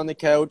sitting on the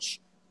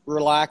couch,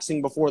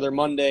 relaxing before their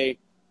Monday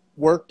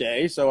work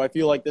day. So I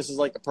feel like this is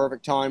like the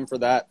perfect time for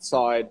that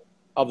side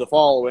of the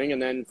following. And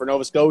then for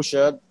Nova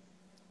Scotia,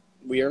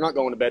 we are not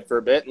going to bed for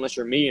a bit unless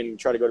you're me and you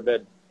try to go to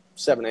bed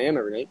 7 a.m.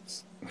 every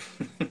night.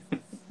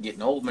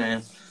 Getting old,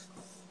 man.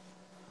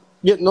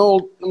 Getting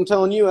old. I'm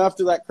telling you,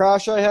 after that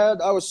crash I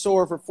had, I was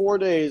sore for 4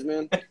 days,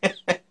 man. I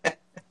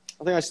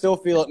think I still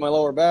feel it in my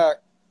lower back.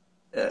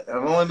 I've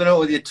only been out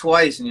with you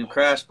twice, and you've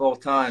crashed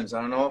both times. I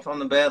don't know if I'm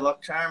the bad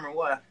luck charm or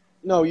what.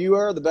 No, you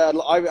are the bad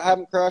luck. I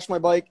haven't crashed my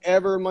bike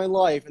ever in my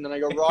life, and then I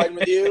go riding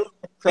with you,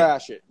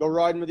 crash it. Go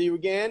riding with you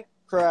again,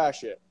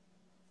 crash it.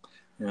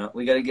 Yeah,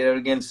 we got to get out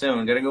again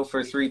soon. Got to go for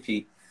a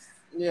three-peat.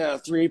 Yeah,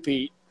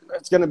 three-peat.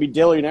 It's going to be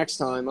Dilly next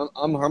time.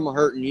 I'm a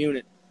hurting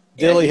unit.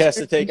 Dilly has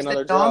to take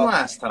another drop.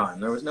 Last time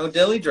there was no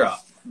Dilly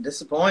drop. I'm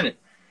disappointed.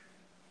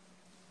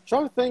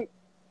 Trying to think.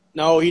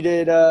 No, he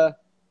did.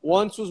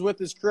 Once was with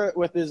his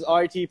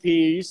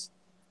ITPs,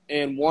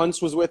 and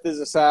once was with his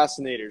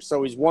Assassinators.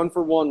 So he's 1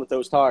 for 1 with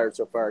those tires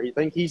so far.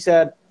 He's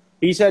had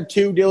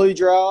 2 Dilly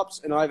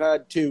drops, and I've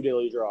had 2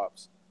 Dilly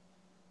drops.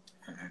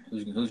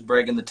 Who's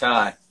breaking the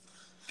tie?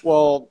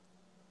 Well,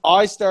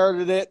 I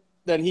started it,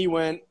 then he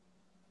went,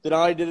 then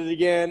I did it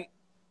again,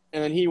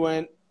 and then he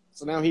went.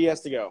 So now he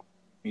has to go.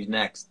 He's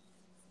next.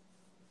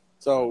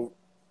 So,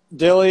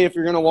 Dilly, if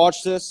you're going to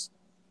watch this,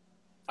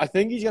 I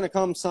think he's going to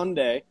come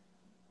Sunday.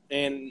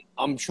 And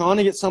I'm trying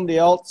to get somebody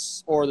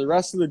else or the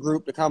rest of the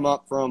group to come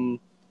up from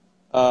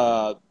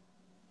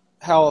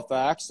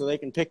Halifax so they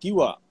can pick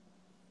you up.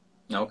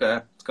 Okay.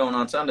 What's going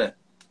on Sunday?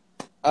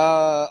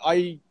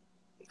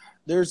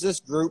 There's this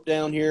group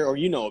down here, or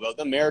you know about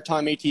them,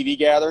 Maritime ATV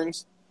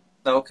gatherings.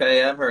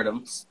 Okay, I've heard of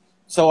them.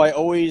 So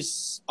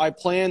I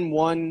plan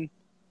one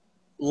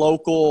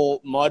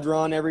local mud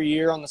run every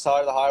year on the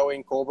side of the highway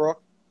in Colebrook.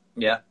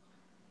 Yeah.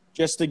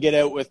 Just to get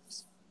out with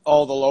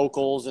all the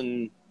locals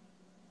and,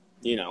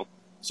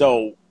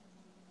 So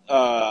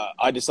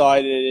I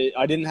decided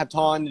I didn't have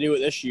time to do it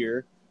this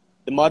year.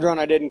 The mud run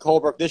I did in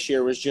Colebrook this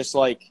year was just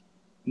like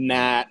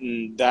Matt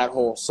and that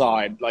whole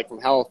side, like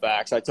from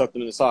Halifax. I took them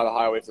to the side of the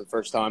highway for the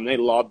first time. They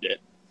loved it.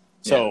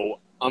 So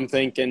I'm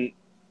thinking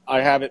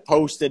I have it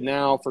posted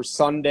now for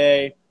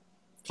Sunday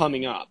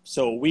coming up.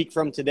 So a week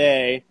from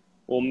today,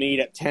 we'll meet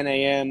at 10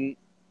 a.m.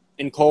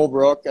 in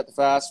Colebrook at the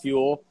Fast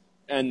Fuel,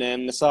 and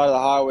then the side of the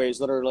highway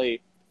is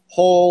literally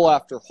hole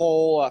after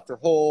hole after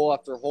hole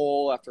after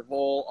hole after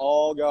hole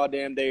all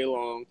goddamn day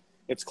long.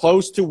 It's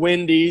close to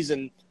Wendy's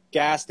and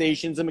gas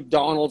stations and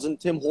McDonald's and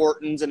Tim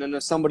Hortons, and then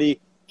if somebody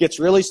gets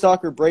really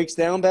stuck or breaks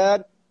down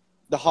bad,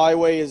 the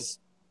highway is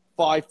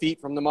 5 feet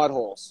from the mud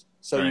holes,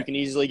 so you can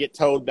easily get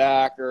towed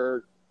back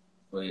or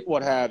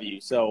what have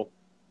you. So,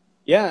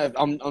 yeah,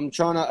 I'm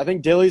trying to. I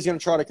think Dilly's going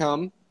to try to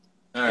come,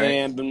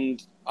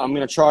 and I'm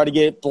going to try to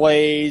get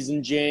Blaze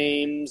and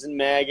James and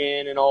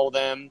Megan and all of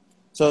them,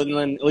 so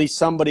then at least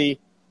somebody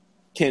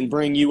can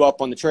bring you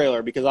up on the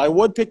trailer, because I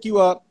would pick you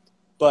up,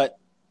 but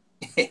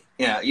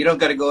yeah, you don't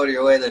got to go out of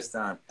your way this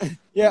time.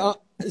 Yeah,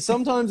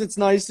 sometimes it's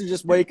nice to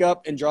just wake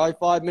up and drive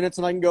 5 minutes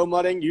and I can go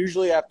mudding.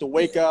 Usually I have to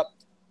wake up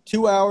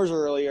 2 hours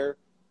earlier,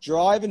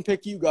 drive and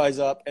pick you guys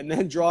up, and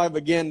then drive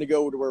again to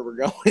go to where we're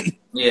going.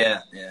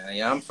 Yeah.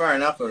 I'm far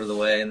enough out of the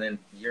way, and then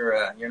you're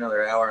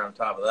another hour on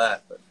top of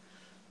that. But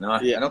no, I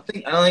don't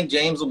think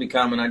James will be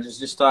coming. I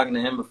just talking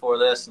to him before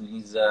this, and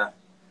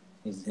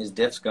his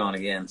diff's gone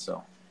again.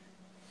 So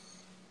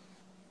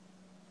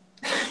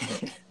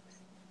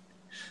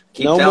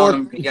keep telling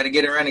him you got to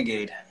get a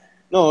Renegade.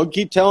 No,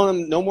 keep telling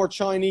him no more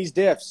Chinese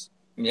diffs.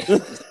 Yeah,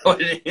 that's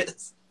what it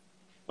is.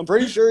 I'm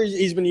pretty sure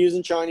he's been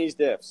using Chinese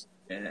diffs.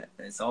 Yeah,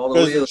 it's all the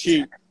wheelie.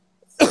 Cheap.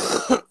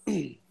 The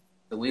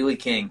wheelie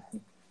king.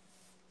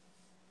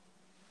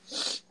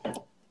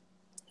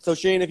 So,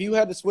 Shane, if you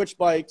had to switch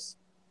bikes,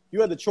 you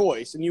had the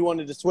choice, and you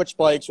wanted to switch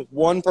bikes with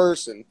one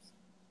person,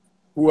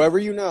 whoever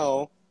you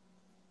know,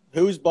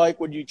 whose bike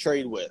would you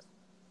trade with?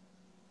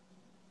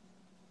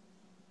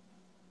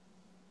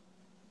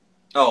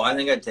 Oh, I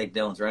think I'd take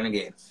Dylan's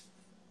Renegade.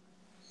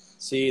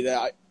 See,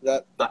 that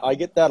I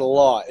get that a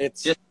lot.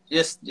 It's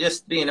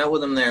just being out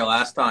with him there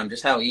last time,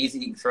 just how easy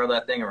he can throw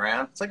that thing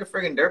around. It's like a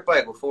friggin' dirt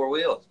bike with 4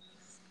 wheels.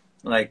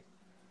 Like,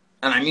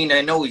 and I mean, I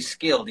know he's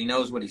skilled. He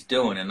knows what he's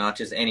doing, and not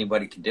just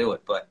anybody can do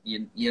it. But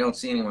you don't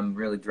see anyone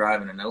really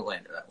driving an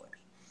Outlander that way.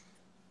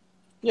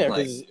 Yeah,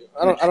 because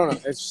I don't know.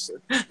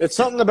 It's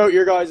something about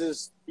your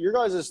guys'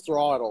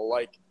 throttle.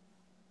 Like,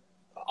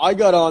 I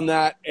got on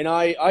that, and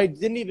I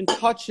didn't even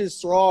touch his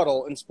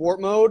throttle in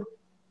sport mode,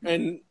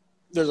 and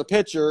there's a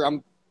picture.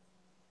 Look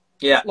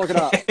it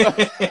up.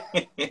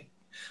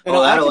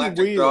 Well, that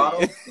electric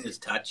throttle is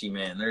touchy,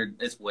 man.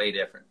 It's way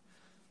different.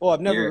 Well,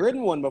 I've never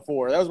ridden one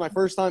before. That was my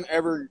first time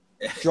ever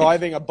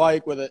driving a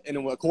bike with it, and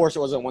of course it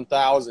was a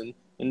 1000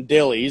 in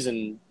Dilly's,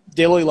 and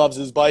Dilly loves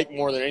his bike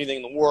more than anything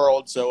in the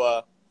world,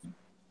 so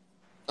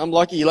I'm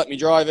lucky he let me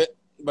drive it,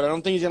 but I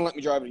don't think he's going to let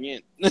me drive it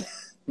again.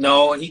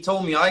 No, he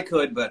told me I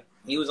could, but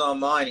he was on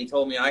mine. He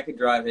told me I could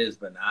drive his,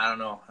 but I don't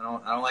know. I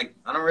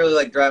don't really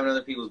like driving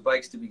other people's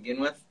bikes to begin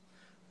with,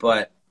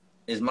 but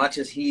as much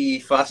as he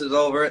fusses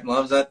over it and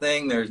loves that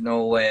thing, there's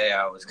no way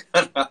I was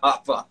going to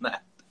hop on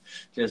that.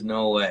 Just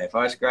no way. If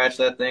I scratched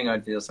that thing,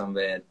 I'd feel some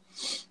bad.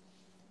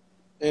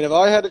 And if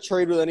I had to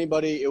trade with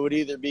anybody, it would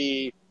either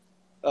be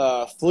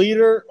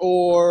Fleeter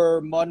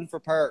or Mudden for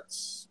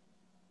parts.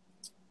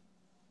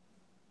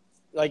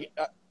 Like,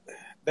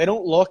 they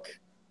don't look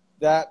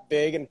that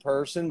big in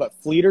person, but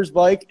Fleeter's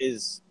bike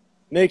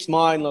makes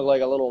mine look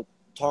like a little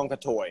Tonka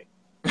toy.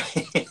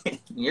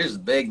 Yours is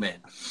big, man.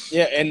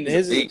 Yeah, and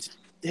his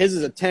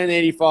is a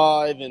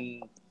 1085,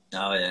 and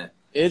oh yeah,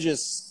 it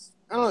just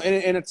I don't know,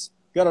 and it's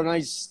got a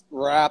nice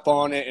wrap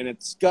on it, and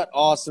it's got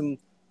awesome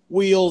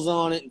wheels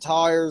on it and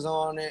tires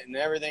on it, and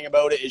everything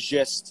about it is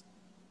just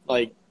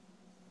like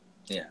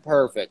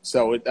perfect.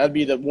 So that'd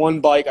be the one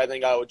bike I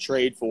think I would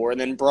trade for,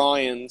 and then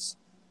Brian's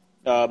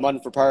Mudden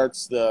for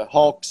Parts, the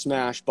Hulk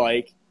Smash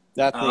bike.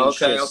 That thing's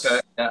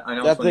Yeah, I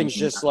know that thing's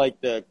just like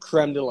the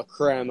creme de la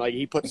creme. Like,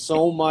 he put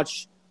so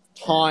much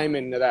time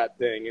into that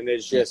thing, and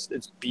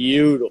it's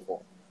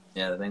beautiful.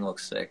 Yeah, the thing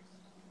looks sick.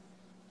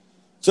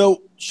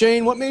 So,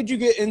 Shane, what made you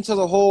get into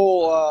the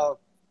whole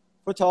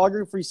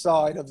photography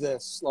side of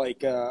this?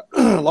 Like, a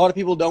lot of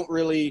people don't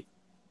really.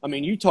 I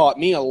mean, you taught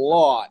me a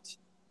lot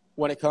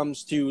when it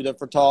comes to the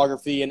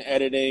photography and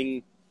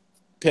editing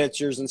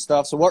pictures and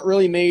stuff. So what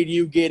really made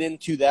you get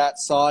into that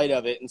side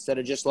of it instead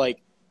of just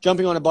like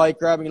jumping on a bike,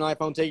 grabbing an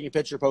iPhone, taking a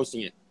picture,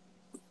 posting it?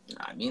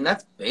 I mean,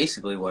 that's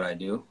basically what I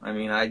do. I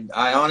mean,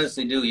 I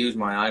honestly do use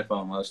my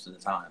iPhone most of the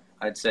time.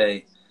 I'd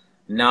say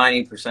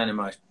 90% of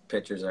my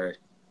pictures are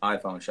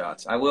iPhone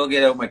shots. I will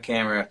get out my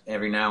camera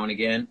every now and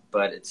again,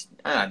 but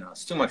I don't know,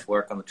 it's too much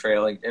work on the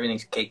trail. Like,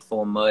 everything's caked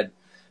full of mud.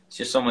 It's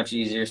just so much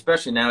easier,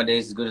 especially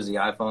nowadays, as good as the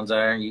iPhones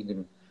are.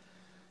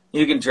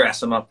 You can dress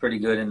them up pretty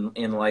good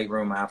in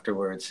Lightroom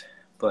afterwards.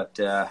 But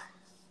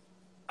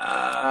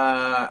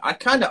I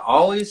kind of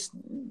always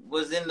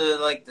was into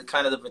like the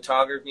kind of the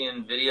photography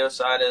and video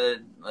side of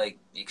like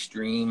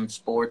extreme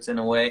sports in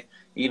a way.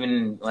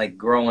 Even like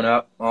growing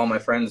up, all my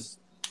friends,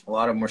 a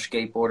lot of them were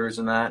skateboarders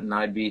and that, and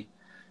I'd be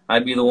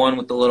the one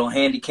with the little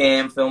handy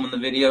cam filming the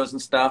videos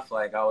and stuff.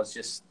 Like, I was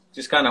just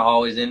kind of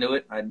always into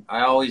it. I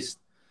always,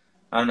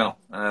 I don't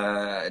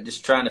know,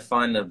 just trying to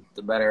find the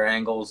better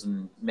angles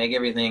and make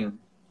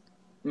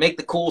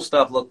the cool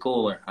stuff look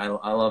cooler. I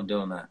love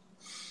doing that.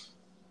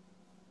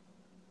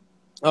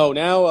 Oh,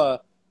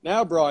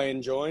 now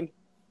Brian joined.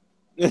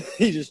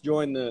 He just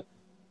joined the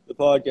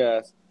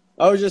podcast.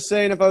 I was just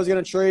saying, if I was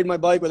going to trade my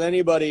bike with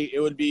anybody, it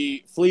would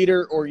be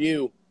Fleeter or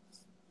you.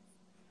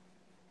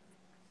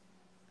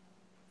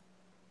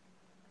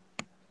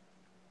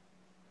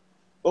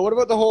 But what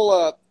about the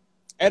whole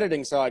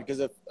editing side,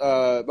 because if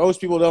most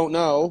people don't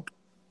know,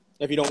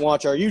 if you don't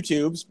watch our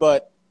YouTubes,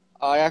 but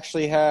I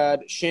actually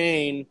had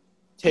Shane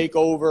take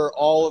over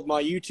all of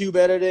my YouTube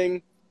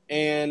editing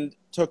and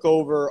took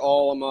over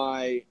all of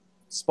my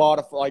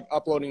Spotify, like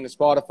uploading to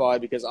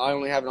Spotify, because I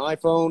only have an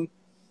iPhone,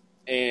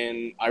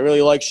 and I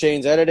really like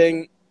Shane's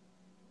editing.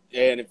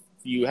 And if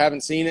you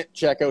haven't seen it,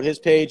 check out his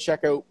page.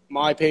 Check out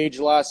my page.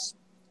 The last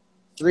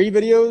 4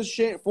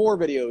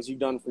 videos you've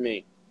done for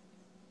me.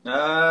 3.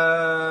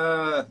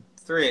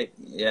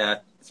 Yeah,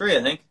 3,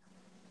 I think.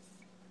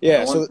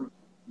 Yeah,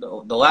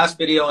 the last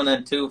video, and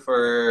then 2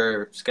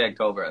 for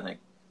Skagtober, I think.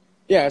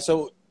 Yeah,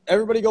 so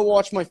everybody go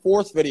watch my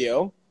 4th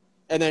video,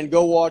 and then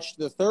go watch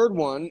the 3rd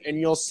one, and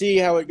you'll see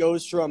how it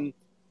goes from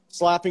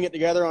slapping it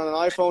together on an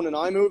iPhone and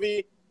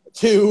iMovie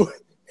to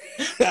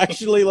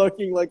actually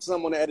looking like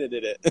someone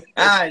edited it.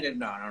 I did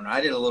not. I don't know. I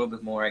did a little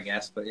bit more, I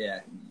guess, but yeah,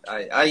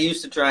 I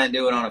used to try and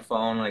do it on a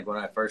phone, like when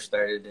I first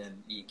started,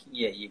 and you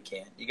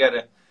can't. You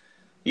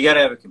gotta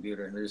have a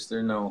computer. There's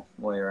no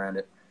way around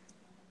it.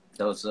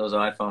 Those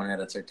iPhone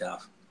edits are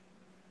tough.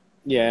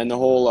 Yeah, and the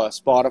whole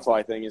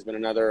Spotify thing has been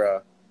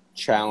another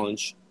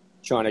challenge,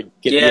 trying to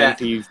get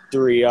the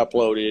MP3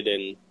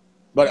 uploaded,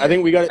 but I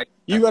think you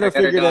got to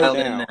figure it out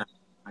now.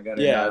 I got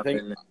it. I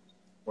think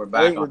we're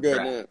back. I think we're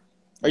good now.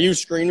 Are you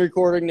screen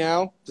recording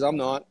now? Because I'm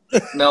not.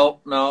 No,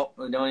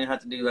 we don't even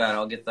have to do that.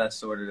 I'll get that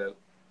sorted out.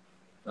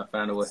 I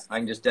found a way. I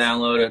can just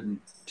download it and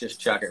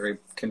just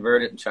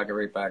convert it and chuck it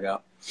right back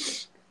up.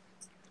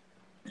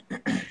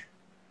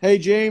 Hey,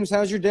 James,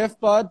 how's your diff,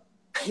 bud?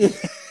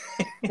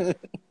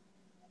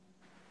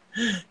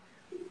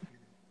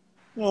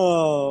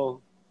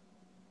 Oh.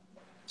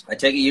 I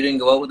take it you didn't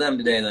go out with them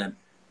today, then?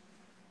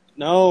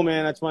 No,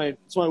 man. It's my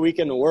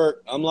weekend to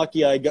work. I'm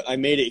lucky I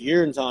made it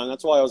here in time.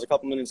 That's why I was a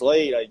couple minutes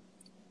late.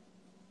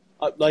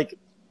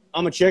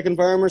 I'm a chicken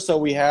farmer, so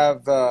we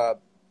have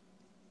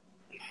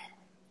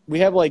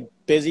like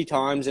busy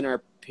times in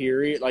our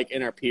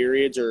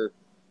periods or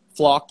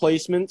flock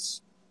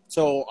placements.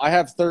 So I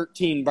have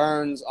 13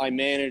 barns I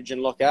manage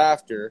and look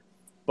after,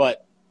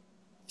 but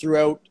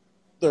throughout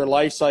their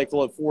life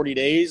cycle of 40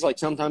 days, like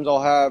sometimes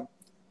I'll have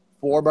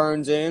 4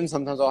 barns in,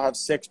 sometimes I'll have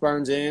 6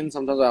 barns in,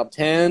 sometimes I'll have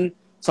 10,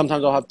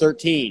 sometimes I'll have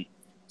 13.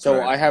 So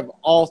right. I have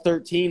all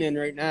 13 in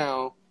right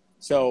now.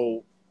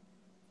 So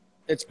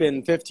it's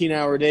been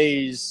 15-hour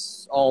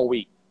days all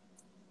week.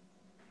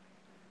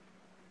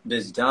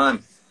 Busy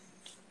time.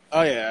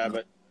 Oh yeah,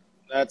 but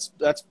that's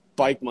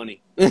bike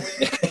money.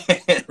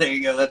 There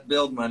you go. That's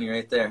build money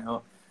right there.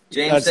 Oh,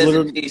 James says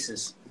in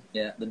pieces.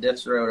 Yeah, the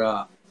dips rode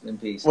off in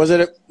pieces.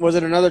 Was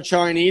it another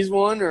Chinese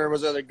one, or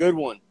was it a good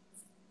one?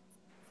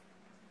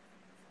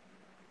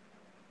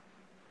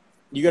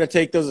 You got to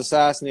take those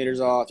assassinators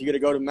off. You got to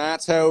go to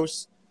Matt's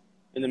house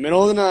in the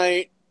middle of the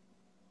night,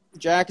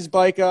 jack his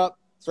bike up,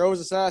 throw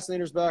his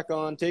assassinators back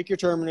on, take your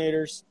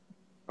terminators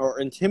or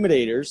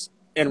intimidators,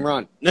 and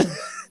run.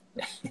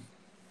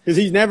 Because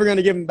he's never going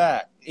to give them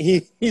back.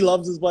 He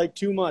loves his bike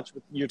too much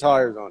with your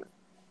tires on it.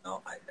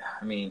 No,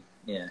 I mean,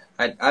 yeah.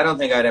 I don't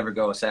think I'd ever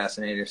go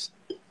assassinators.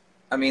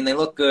 I mean, they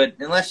look good,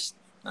 unless,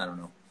 I don't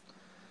know.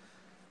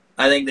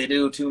 I think they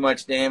do too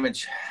much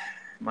damage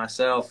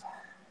myself.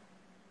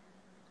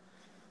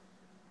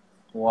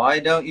 Why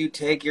don't you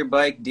take your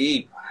bike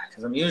deep?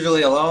 Because I'm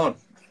usually alone.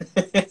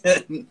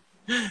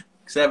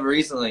 Except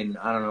recently,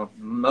 I don't know.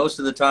 Most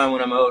of the time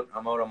when I'm out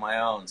on my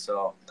own.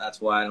 So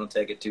that's why I don't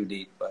take it too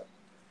deep. But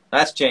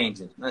that's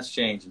changing.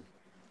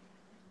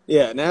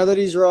 Yeah, now that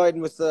he's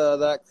riding with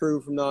that crew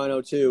from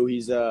 902,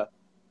 his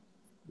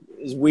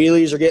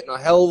wheelies are getting a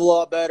hell of a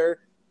lot better,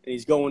 and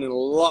he's going in a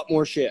lot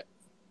more shit.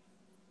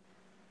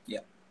 Yeah.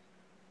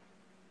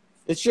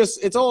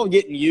 It's all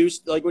getting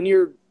used. Like when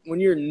you're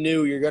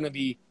new, you're gonna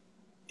be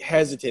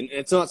hesitant. And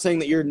it's not saying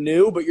that you're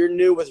new, but you're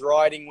new with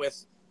riding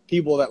with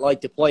people that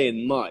like to play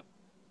in mud.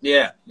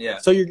 Yeah.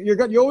 So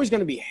you're always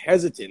gonna be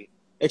hesitant,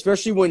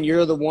 especially when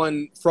you're the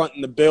one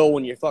fronting the bill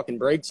when you fucking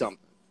break something.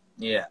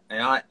 Yeah,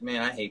 and I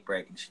hate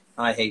breaking.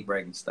 I hate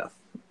breaking stuff.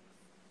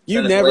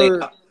 You've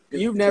never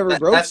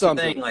broke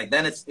something. The thing. Like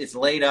then it's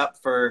laid up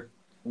for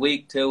a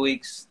week, 2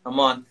 weeks, a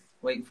month,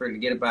 waiting for it to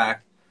get it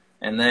back,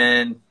 and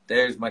then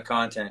there's my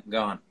content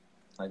gone.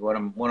 Like what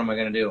am I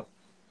gonna do?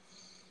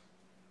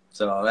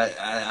 So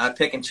I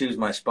pick and choose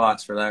my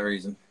spots for that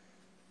reason.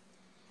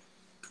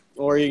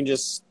 Or you can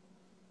just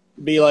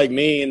be like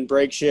me and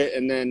break shit,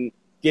 and then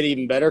get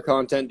even better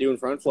content doing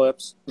front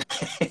flips.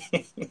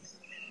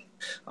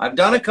 I've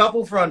done a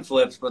couple front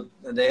flips, but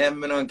they haven't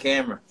been on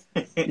camera.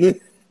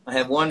 I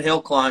had one hill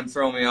climb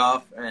throw me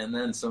off, and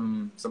then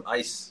some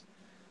ice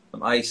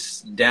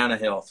down a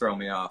hill throw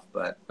me off.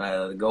 But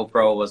the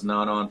GoPro was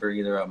not on for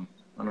either of them.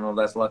 I don't know if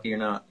that's lucky or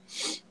not.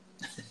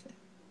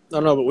 I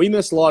don't know, but we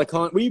missed a lot of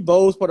content. We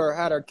both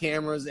had our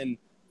cameras in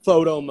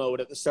photo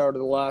mode at the start of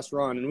the last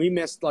run, and we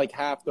missed like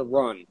half the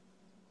run.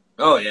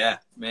 Oh yeah,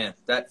 man!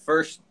 That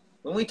first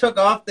when we took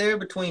off there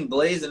between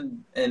Blaze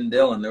and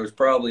Dylan, there was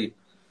probably,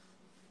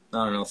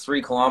 I don't know,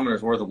 3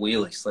 kilometers worth of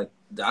wheelies. Like,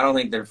 I don't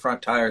think their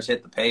front tires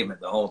hit the pavement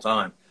the whole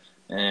time.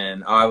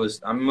 And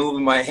I'm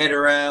moving my head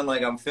around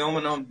like I'm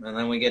filming them, and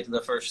then we get to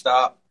the first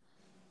stop.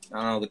 I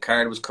don't know, the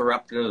card was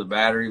corrupted or the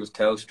battery was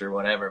toast or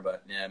whatever,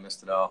 but yeah, I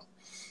missed it all.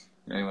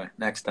 Anyway,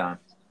 next time.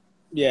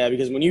 Yeah,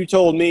 because when you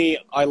told me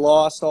I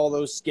lost all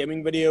those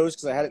skimming videos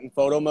because I had it in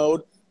photo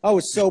mode, I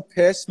was so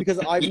pissed because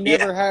I've Yeah.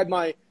 never had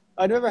my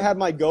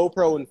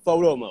GoPro in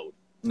photo mode.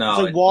 No,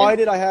 It's like, why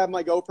did I have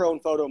my GoPro in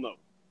photo mode?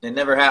 it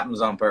never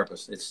happens on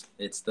purpose.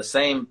 It's the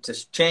same.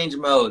 To change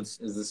modes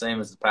is the same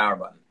as the power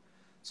button.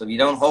 So if you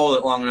don't hold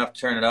it long enough to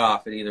turn it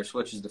off, it either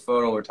switches to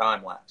photo or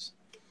time lapse.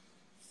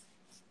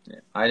 Yeah.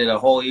 I did a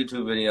whole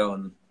YouTube video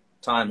in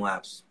time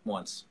lapse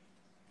once.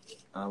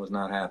 I was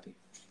not happy.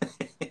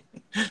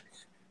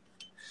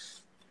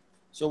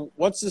 So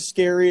what's the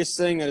scariest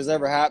thing that has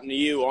ever happened to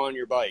you on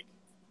your bike?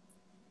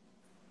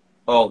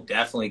 Oh,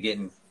 definitely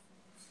getting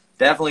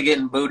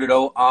booted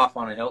off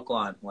on a hill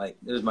climb. Like,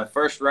 it was my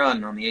first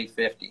run on the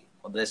 850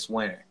 this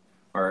winter,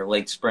 or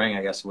late spring,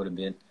 I guess it would have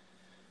been.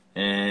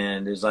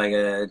 And there's like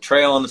a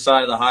trail on the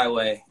side of the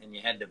highway, and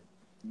you had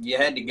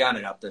to gun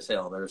it up this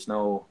hill. There's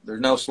no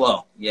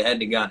slow. You had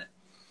to gun it,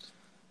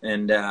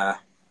 and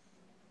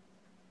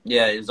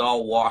yeah, it was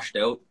all washed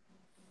out.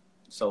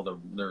 So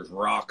there's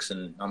rocks,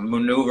 and I'm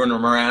maneuvering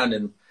them around,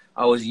 and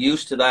I was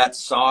used to that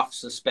soft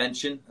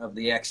suspension of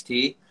the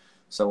XT.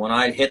 So when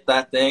I hit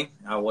that thing,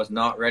 I was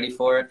not ready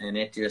for it, and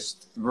it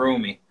just threw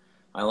me.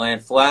 I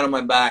landed flat on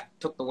my back,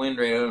 took the wind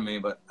right out of me,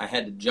 but I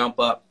had to jump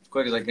up as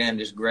quick as I can,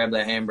 just grab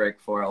that handbrake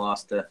before I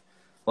lost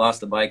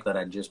the bike that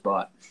I just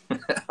bought.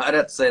 I'd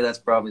have to say that's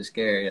probably the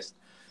scariest.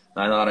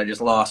 I thought I just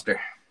lost her.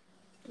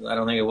 I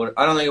don't think it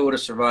would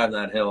have survived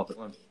that hill if it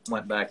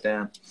went back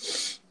down.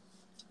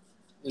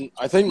 And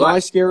I think my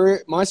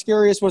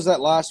scariest was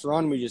that last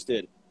run we just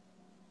did.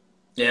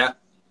 Yeah.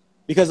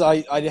 Because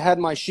I had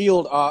my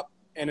shield up,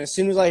 and as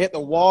soon as I hit the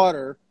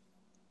water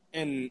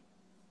and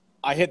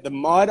I hit the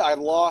mud, I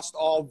lost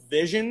all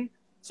vision.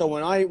 So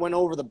when I went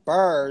over the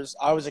bars,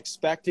 I was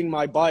expecting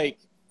my bike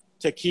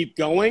to keep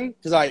going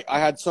because I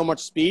had so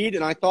much speed,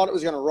 and I thought it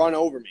was going to run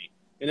over me.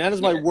 And that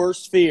is my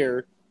worst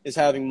fear, is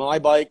having my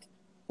bike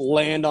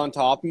land on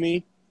top of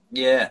me.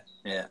 Yeah,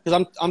 yeah.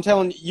 Because I'm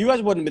telling you, you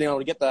guys wouldn't have been able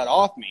to get that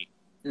off me.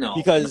 No.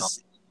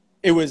 Because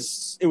it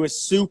was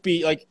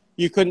soupy. Like,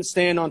 you couldn't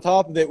stand on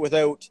top of it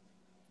without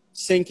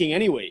sinking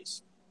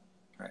anyways.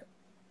 Right.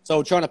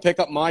 So trying to pick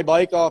up my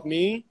bike off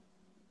me,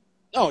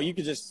 you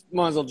could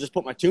might as well just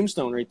put my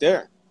tombstone right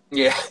there.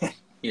 Yeah,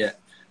 yeah.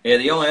 Yeah,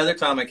 the only other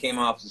time I came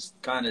off was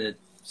kind of the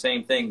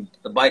same thing.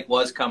 The bike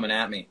was coming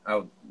at me.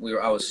 I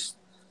was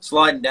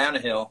sliding down a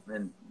hill,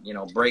 and,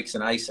 brakes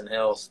and ice and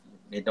hills,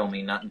 it don't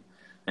mean nothing.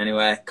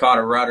 Anyway, I caught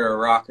a rut or a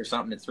rock or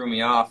something that threw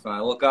me off, and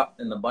I look up,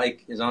 and the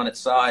bike is on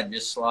its side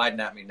just sliding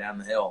at me down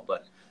the hill.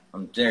 But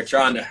I'm there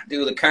trying to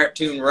do the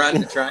cartoon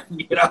run to try and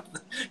get out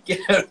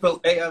of the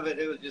way of it.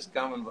 It was just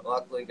coming, but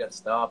luckily got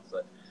stopped.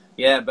 But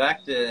yeah,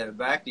 back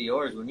to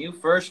yours. When you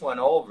first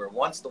went over,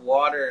 once the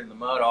water and the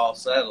mud all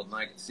settled, and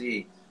I could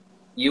see,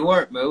 you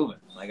weren't moving.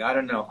 Like, I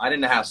don't know. I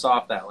didn't know how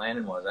soft that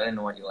landing was. I didn't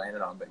know what you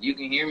landed on. But you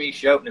can hear me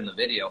shouting in the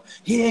video,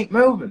 he ain't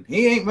moving.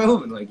 He ain't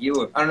moving. Like, you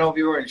were, I don't know if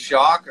you were in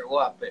shock or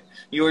what, but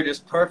you were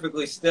just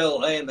perfectly still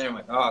laying there. I'm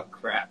like, oh,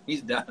 crap,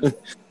 he's done.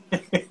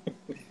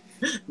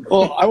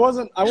 Well, I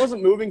wasn't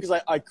moving because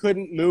I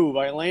couldn't move.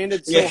 I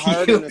landed so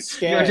hard in the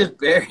skag. You were just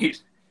buried.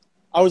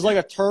 I was like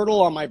a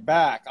turtle on my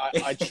back.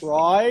 I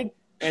tried,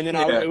 and then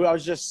I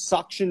was just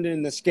suctioned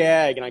in the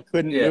skag, and I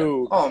couldn't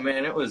move. Oh,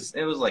 man, it was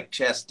like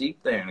chest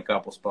deep there in a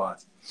couple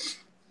spots.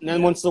 And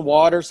then once the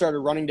water started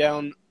running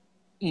down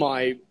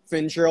my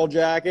fin trail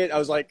jacket, I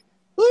was like,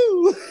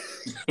 woo!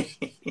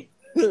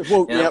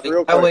 Woke me up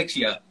real quick. That wakes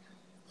you up.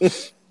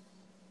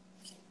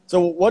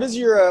 So what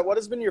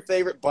has been your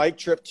favorite bike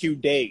trip to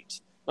date?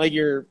 Like,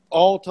 your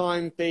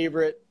all-time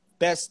favorite,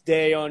 best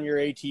day on your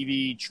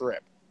ATV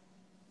trip?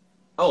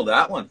 Oh,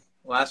 that one.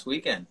 Last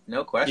weekend.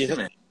 No question,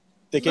 man.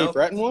 The Cape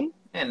Breton one?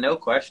 Yeah, no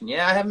question.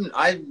 Yeah,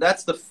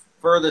 that's the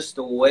furthest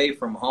away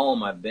from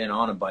home I've been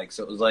on a bike.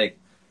 So it was like,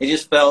 it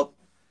just felt,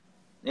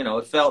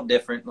 it felt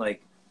different.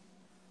 Like,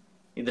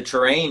 the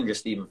terrain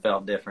just even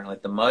felt different.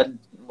 Like, the mud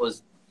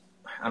was,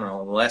 I don't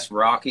know, less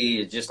rocky.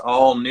 It's just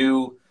all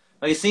new.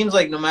 Like, it seems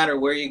like no matter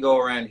where you go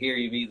around here,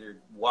 you've either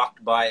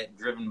walked by it,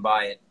 driven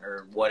by it,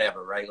 or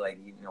whatever, right? Like,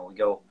 we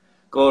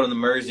go to the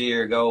Mersey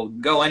or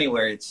go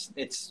anywhere.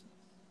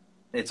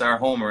 It's our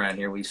home around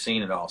here. We've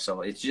seen it all.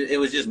 So it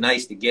was just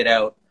nice to get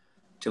out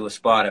to a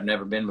spot I've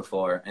never been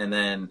before, and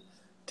then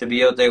to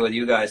be out there with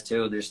you guys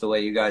too. Just the way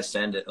you guys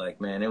send it,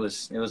 like, man, it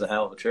was a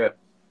hell of a trip.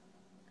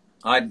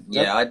 I'd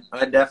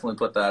definitely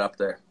put that up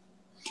there.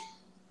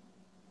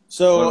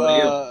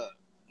 So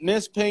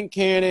Miss Pink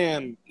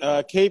Can-Am,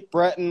 Cape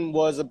Breton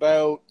was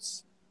about,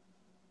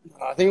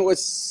 I think it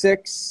was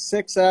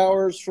six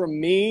hours from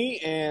me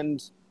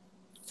and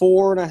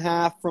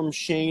 4.5 from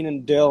Shane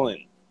and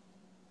Dylan.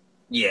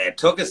 Yeah, it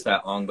took us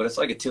that long, but it's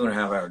like a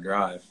 2.5-hour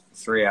drive.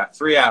 3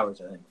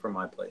 hours, I think, from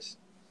my place.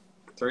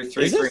 Three.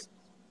 I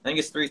think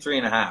it's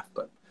 3.5.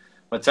 But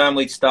by the time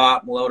we'd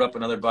stop, load up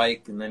another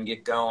bike, and then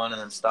get going, and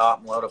then stop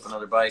and load up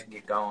another bike and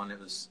get going, it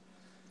was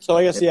So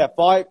I guess, yeah,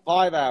 5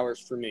 hours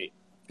for me.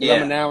 Because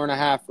I'm an hour and a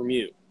half from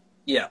you.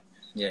 Yeah.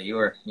 Yeah, you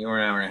were an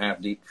hour and a half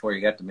deep before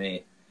you got to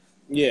me.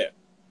 Yeah.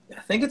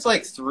 I think it's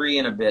like 3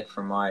 and a bit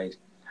from my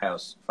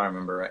house, if I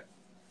remember right.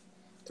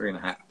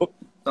 3.5.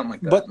 Something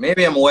like that. But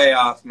maybe I'm way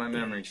off my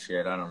memory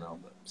shit. I don't know.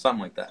 But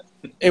something like that.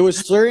 It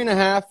was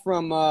 3.5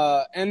 from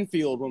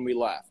Enfield when we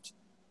left.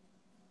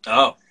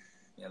 Oh.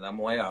 Yeah, I'm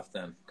way off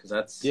then. Because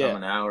that's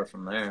an hour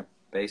from there,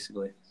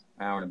 basically.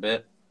 Hour and a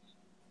bit.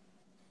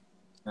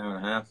 Hour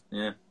and a half,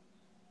 yeah.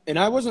 And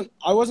I wasn't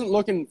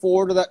looking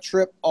forward to that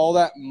trip all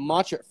that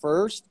much at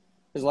first.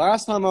 Because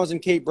last time I was in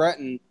Cape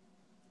Breton,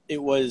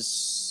 it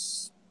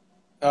was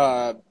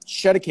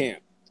Shedicamp.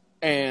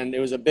 And it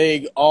was a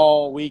big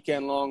all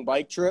weekend long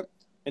bike trip.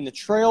 And the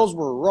trails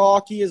were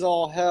rocky as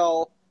all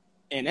hell.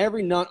 And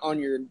every nut on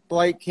your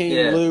bike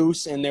came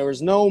loose. And there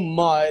was no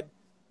mud.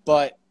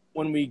 But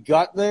when we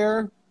got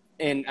there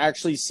and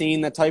actually seen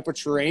the type of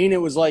terrain,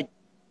 it was like,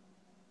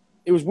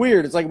 it was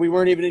weird. It's like we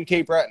weren't even in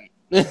Cape Breton.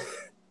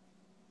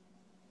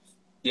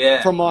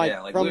 Yeah. From my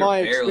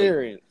barely...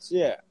 experience,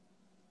 yeah.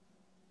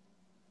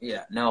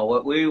 Yeah, no,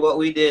 what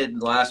we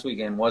did last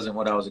weekend wasn't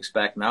what I was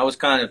expecting. I was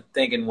kind of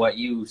thinking what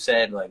you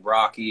said, like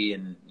rocky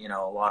and, you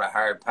know, a lot of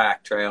hard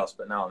packed trails,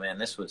 but no, man,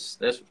 this was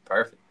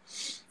perfect.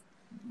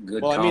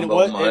 Good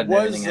combo mud and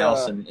everything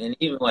else, and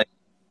even like.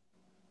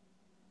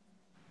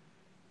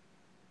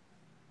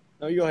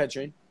 No, you go ahead,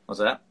 Shane. What's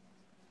that?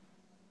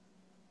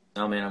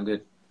 No, man, I'm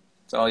good.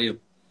 It's all you.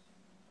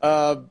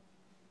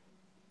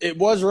 It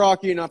was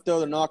rocky enough though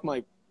to knock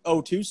my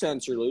O2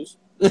 sensor loose.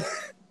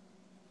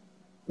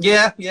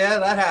 Yeah,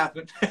 that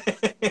happened.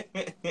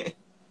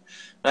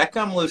 That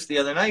come loose the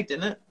other night,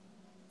 didn't it?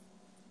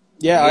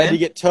 Yeah, I had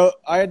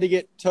to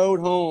get towed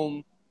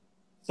home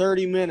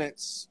 30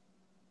 minutes.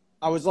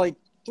 I was like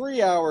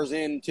 3 hours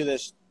into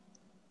this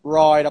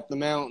ride up the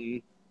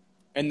mountain,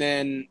 and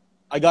then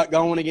I got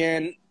going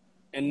again,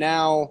 and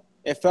now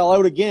it fell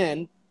out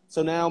again.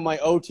 So now my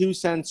O2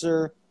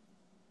 sensor,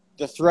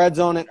 the threads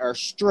on it are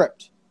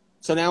stripped.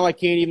 So now I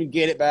can't even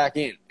get it back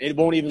in. It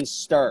won't even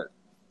start.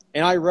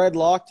 And I red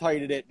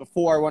Loctited it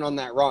before I went on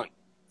that run,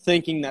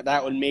 thinking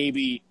that would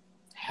maybe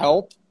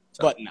help,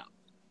 but no.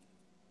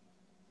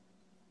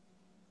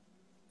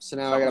 So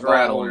now I got to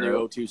buy a whole new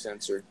O2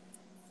 sensor.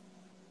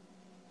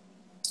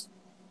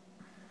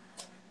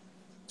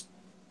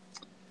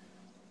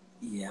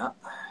 Yeah,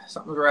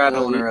 something's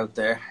rattling her out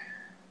there.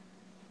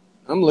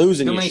 I'm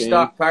losing you, Too many Shane.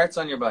 stock parts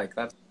on your bike.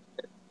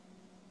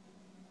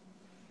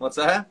 What's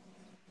that? I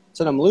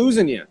said I'm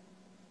losing you.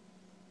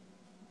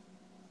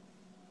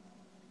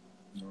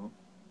 No.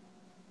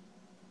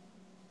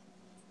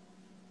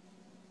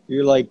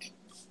 You're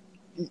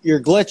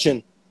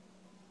glitching.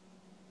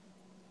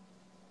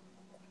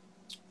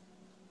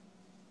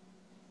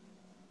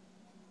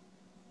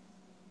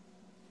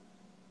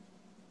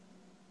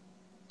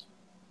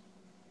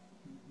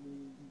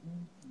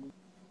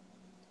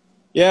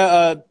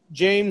 Yeah,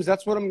 James,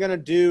 that's what I'm going to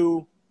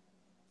do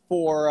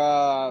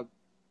for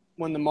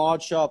when the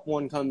mod shop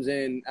one comes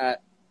in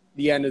at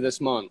the end of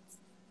this month.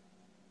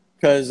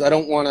 Because I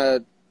don't want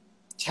to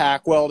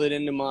tack weld it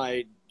into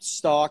my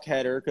stock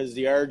header because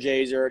the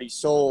RJ's already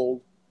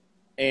sold.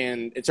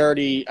 And it's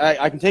already,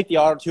 I can take the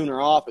auto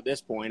tuner off at this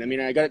point. I mean,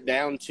 I got it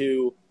down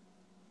to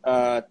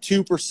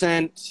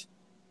 2%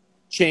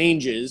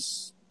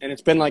 changes, and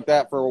it's been like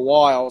that for a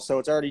while. So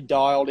it's already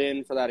dialed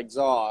in for that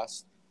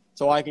exhaust.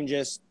 So I can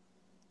just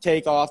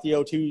take off the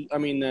O2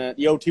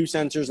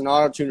 sensors and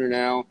auto tuner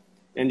now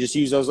and just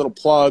use those little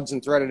plugs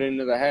and thread it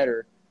into the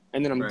header,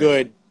 and then I'm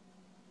good.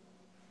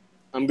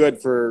 I'm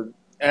good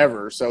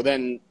forever. So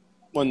then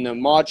when the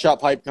mod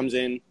shop pipe comes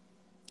in,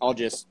 I'll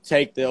just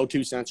take the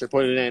O2 sensor,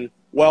 put it in,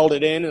 weld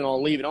it in, and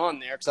I'll leave it on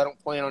there because I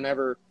don't plan on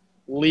ever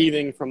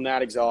leaving from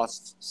that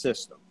exhaust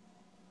system.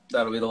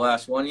 That'll be the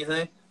last one, you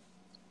think?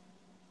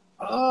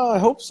 I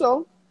hope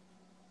so.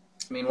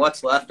 I mean,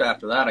 what's left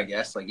after that, I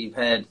guess? Like you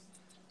had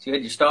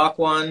your stock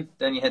one,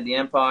 then you had the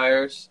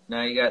Empires,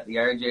 now you got the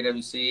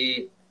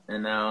RJWC,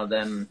 and now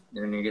then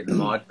you're getting the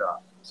mod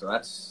shop.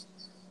 So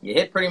you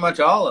hit pretty much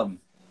all of them.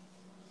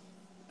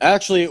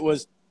 Actually, it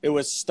was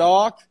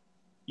stock,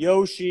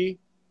 Yoshi,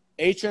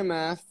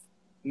 HMF,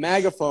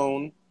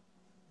 Megaphone.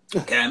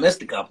 Okay, I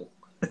missed a couple.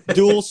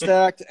 Dual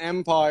stacked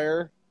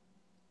Empire,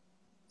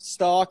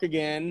 stock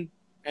again,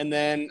 and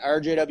then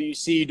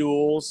RJWC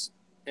duals,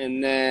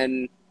 and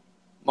then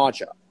mod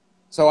shop.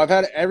 So I've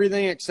had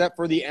everything except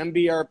for the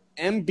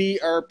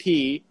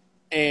MBRP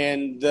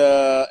and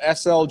the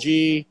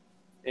SLG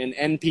and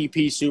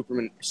NPP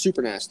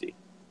super nasty.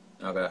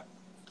 Okay.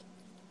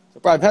 So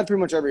I've had pretty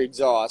much every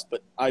exhaust,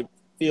 but I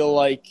feel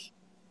like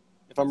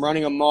if I'm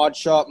running a mod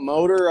shop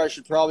motor, I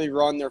should probably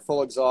run their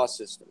full exhaust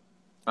system.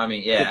 I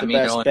mean, yeah. Get the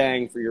best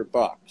bang for your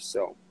buck.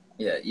 So.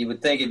 Yeah, you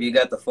would think if you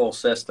got the full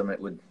system, it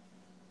would,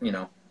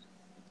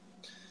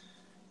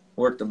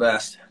 work the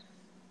best.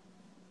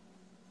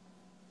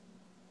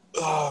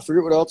 Oh, I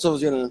forget what else I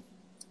was going to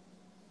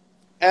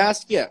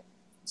ask you.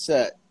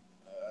 Set.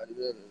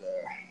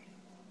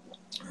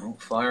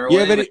 Fire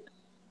away.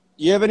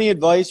 You have any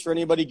advice for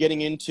anybody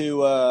getting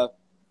into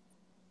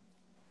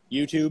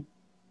YouTube,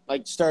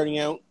 like starting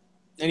out?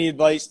 Any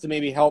advice to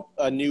maybe help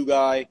a new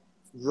guy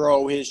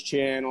grow his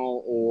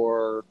channel?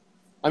 Or,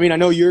 I mean, I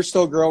know you're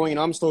still growing and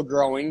I'm still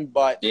growing,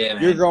 but Yeah,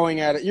 you're man.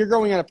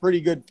 growing at a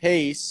pretty good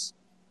pace.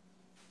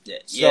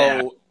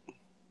 Yeah. So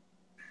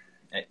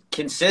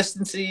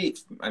Consistency,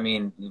 I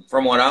mean,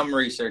 from what I'm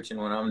researching,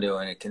 what I'm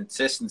doing,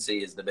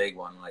 consistency is the big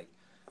one. Like,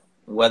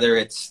 whether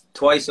it's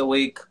twice a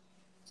week,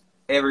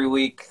 every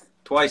week,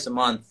 twice a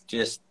month,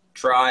 just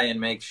try and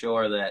make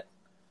sure that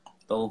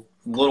the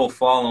little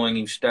following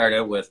you start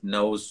out with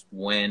knows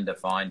when to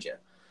find you.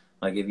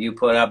 Like, if you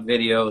put up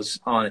videos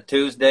on a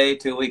Tuesday,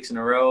 2 weeks in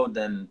a row,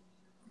 then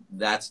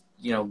that's,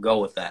 go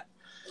with that.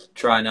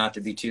 Try not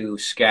to be too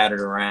scattered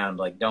around.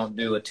 Like, don't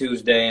do a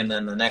Tuesday and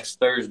then the next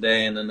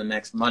Thursday and then the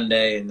next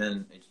Monday, and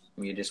then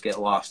you just get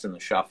lost in the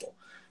shuffle.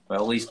 But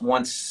at least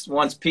once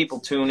people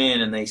tune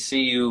in and they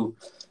see you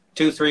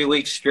 2-3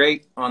 weeks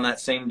straight on that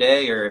same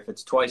day, or if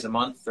it's twice a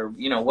month, or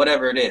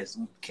whatever it is,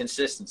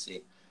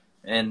 consistency.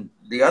 And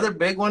the other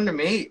big one to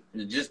me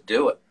is just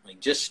do it.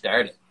 Like, just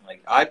start it.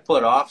 Like, I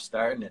put off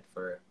starting it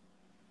for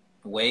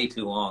way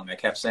too long. I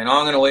kept saying, "Oh,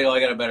 I'm going to wait till I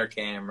get a better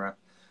camera.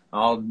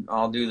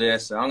 I'll do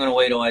this. I'm going to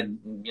wait till I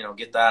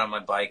get that on my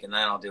bike, and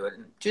then I'll do it."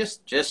 And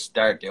just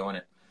start doing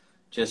it.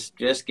 Just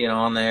get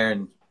on there,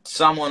 and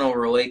someone will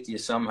relate to you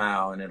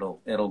somehow, and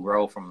it'll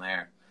grow from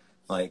there.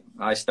 Like,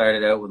 I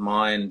started out with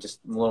mine, just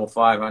a little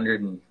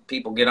 500, and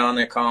people get on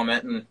there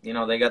commenting,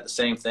 they got the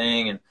same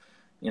thing, and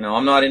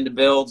I'm not into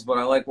builds, but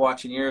I like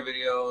watching your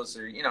videos,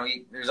 or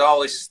there's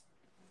always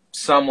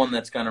someone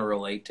that's going to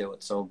relate to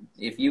it. So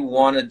if you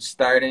want to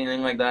start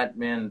anything like that,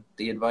 man,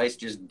 the advice,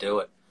 just do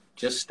it.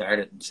 Just start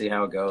it and see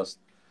how it goes.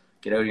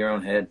 Get out of your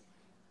own head.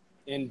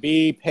 and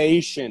be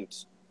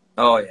patient.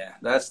 Oh yeah,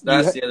 that's the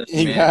other thing,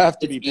 You man. have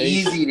to be It's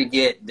patient. easy to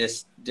get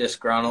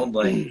disgruntled.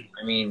 Like,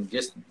 I mean,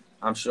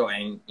 I'm sure,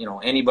 and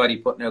anybody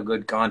putting out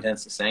good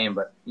content's the same.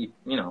 But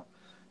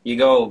you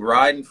go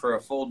riding for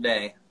a full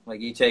day. Like,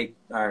 you take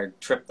our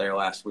trip there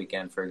last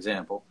weekend, for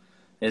example,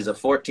 is a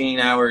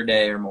 14-hour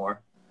day or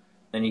more.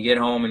 Then you get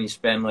home and you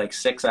spend like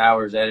 6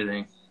 hours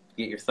editing,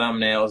 get your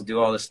thumbnails, do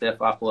all this stuff,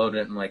 upload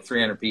it, and like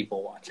 300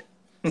 people watch it.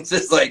 It's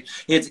just like,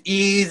 it's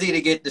easy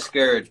to get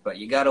discouraged, but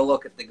you got to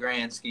look at the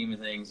grand scheme of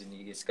things, and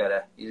you just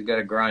gotta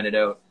grind it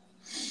out.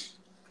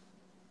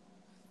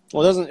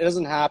 Well, it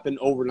doesn't happen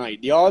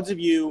overnight. The odds of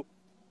you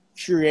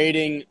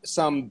creating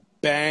some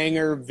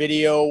banger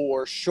video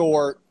or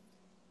short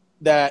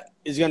that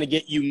is going to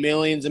get you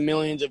millions and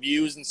millions of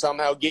views and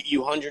somehow get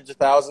you hundreds of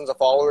thousands of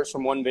followers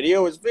from one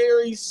video is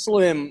very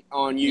slim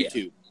on YouTube.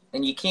 Yeah.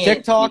 And you can't.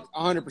 TikTok,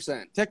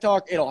 100%.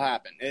 TikTok, it'll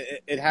happen.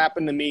 It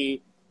happened to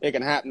me. It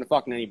can happen to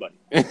fucking anybody.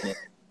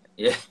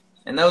 Yeah.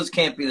 And those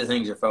can't be the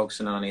things you're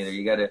focusing on either.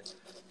 You got to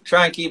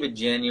try and keep it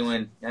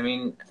genuine. I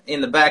mean,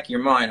 in the back of your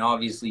mind,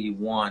 obviously you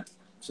want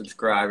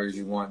subscribers,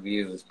 you want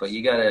views, but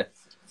you got to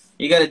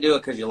do it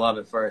because you love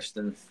it first,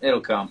 and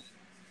it'll come.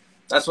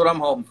 That's what I'm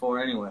hoping for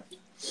anyway.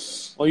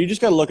 Well, you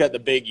just got to look at the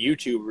big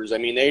YouTubers. I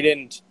mean, it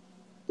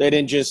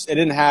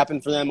didn't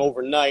happen for them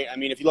overnight. I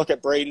mean, if you look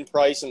at Braden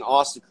Price and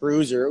Austin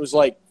Cruiser, it was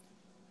like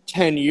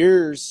 10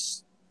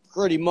 years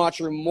pretty much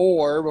or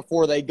more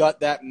before they got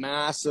that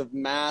massive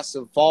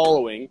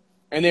following,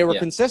 and they were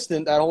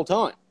consistent that whole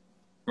time.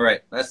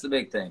 Right. That's the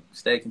big thing.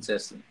 Stay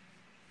consistent.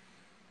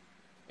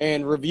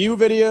 And review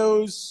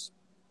videos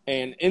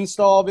and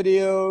install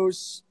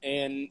videos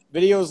and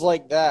videos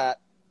like that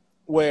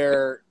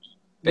where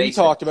we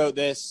talked about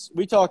this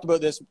in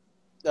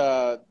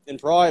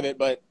private,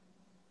 but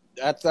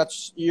that's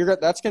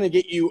going to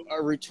get you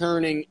a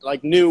returning,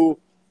 like, new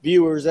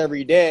viewers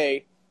every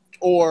day.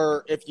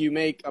 Or if you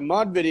make a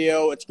mud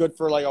video, it's good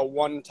for like a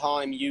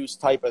one-time use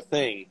type of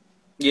thing.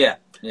 Yeah.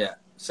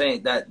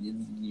 Saying that,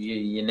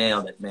 you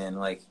nailed it, man.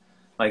 Like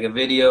a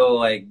video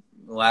like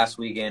last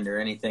weekend or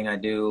anything I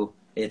do,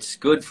 it's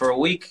good for a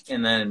week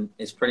and then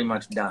it's pretty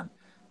much done.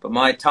 But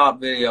my top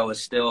video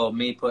is still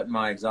me putting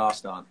my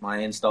exhaust on. My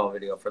install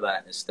video for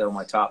that is still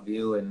my top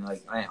view, and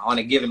like on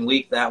a given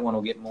week, that one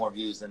will get more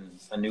views than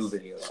a new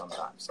video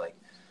sometimes. Like,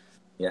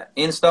 yeah,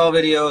 install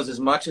videos, as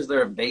much as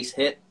they're a base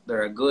hit,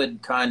 they're a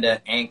good kind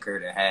of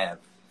anchor to have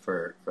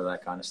for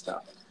that kind of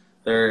stuff.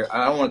 I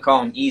don't want to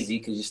call them easy,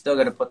 because you still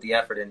got to put the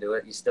effort into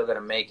it. You still got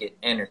to make it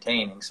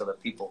entertaining so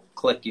that people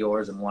click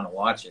yours and want to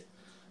watch it.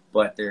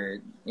 But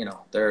they're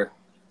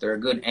a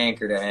good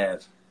anchor to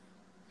have.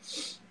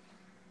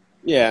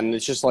 Yeah, and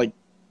it's just like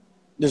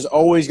there's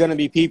always going to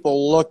be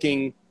people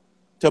looking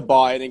to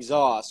buy an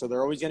exhaust. So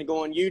they're always going to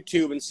go on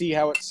YouTube and see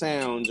how it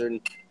sounds,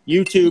 and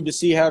YouTube to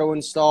see how to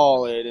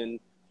install it, and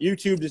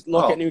YouTube to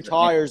look at new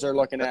tires they're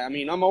looking at. I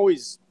mean, I'm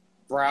always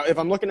if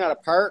I'm looking at a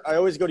part, I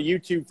always go to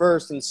YouTube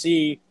first and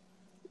see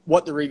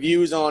what the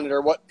reviews on it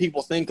or what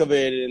people think of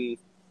it. And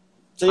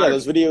so, yeah,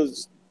 those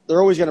videos, they're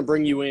always going to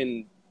bring you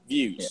in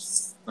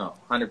views. Yeah. Oh,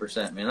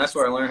 100%, man. That's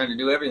where I learned how to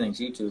do everything,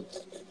 YouTube.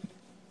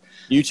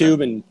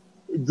 YouTube and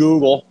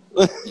Google.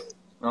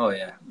 Oh,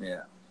 yeah.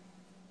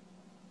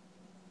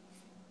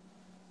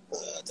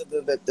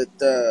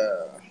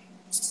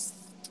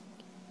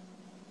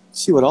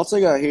 See what else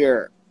I got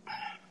here.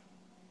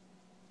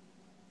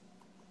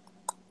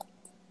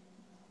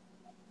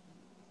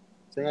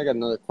 I think I got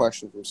another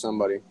question from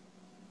somebody.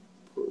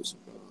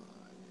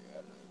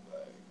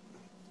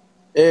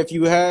 If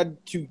you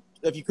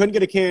couldn't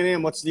get a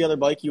Can-Am, what's the other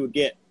bike you would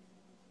get?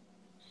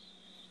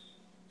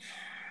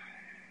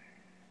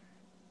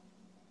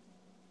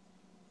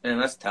 And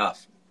that's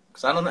tough.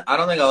 Because I don't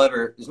think I'll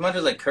ever, as much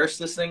as I curse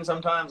this thing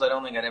sometimes, I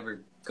don't think I'd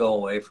ever go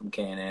away from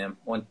Can-Am.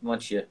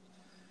 Once you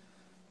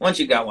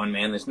got one,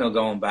 man, there's no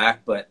going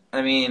back. But,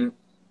 I mean,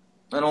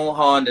 an old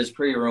Honda is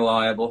pretty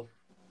reliable.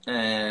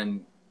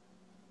 And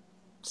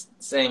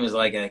same as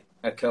like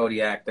a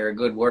Kodiak. They're a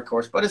good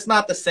workhorse. But it's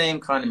not the same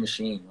kind of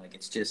machine. Like,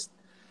 it's just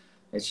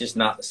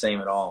not the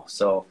same at all.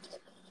 So,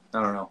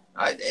 I don't know.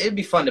 It'd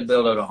be fun to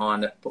build out a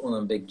Honda, put one of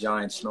them big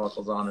giant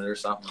snorkels on it or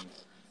something.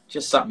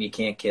 Just something you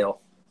can't kill.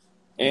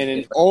 And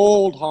an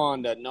old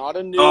Honda, not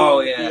a new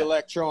the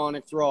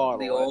electronic throttle.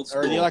 The old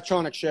school. Or the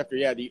electronic shifter,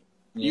 the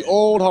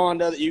old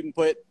Honda that you can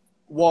put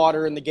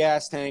water in the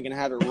gas tank and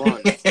have it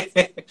run.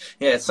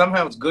 Yeah,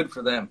 somehow it's good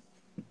for them.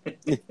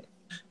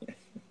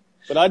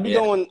 But I'd be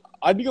going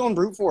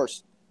brute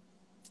force.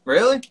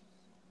 Really?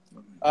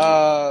 2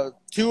 of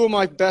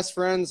my best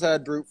friends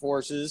had brute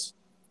forces,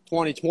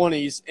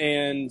 2020s,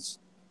 and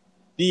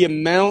the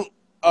amount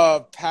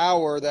of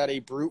power that a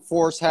brute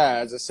force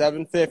has, a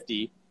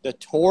 750, the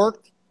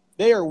torque,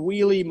 they are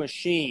wheelie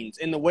machines.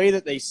 In the way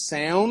that they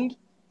sound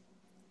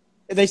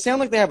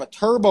like they have a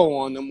turbo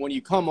on them when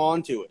you come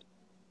onto it.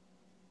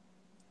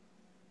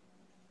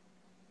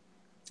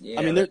 Yeah.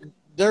 I mean,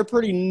 they're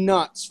pretty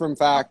nuts from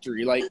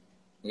factory. Like,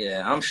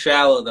 yeah, I'm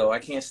shallow though. I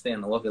can't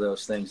stand the look of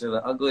those things. They're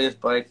the ugliest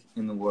bike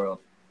in the world.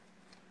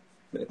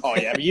 Oh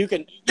yeah, but you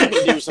can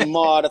do some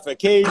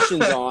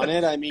modifications on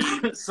it. I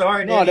mean,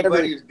 sorry to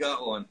anybody who's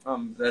got one.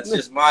 That's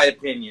just my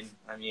opinion.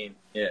 I mean,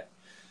 yeah.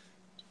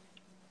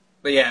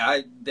 But yeah,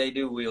 they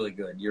do wheelie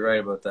good. You're right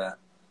about that.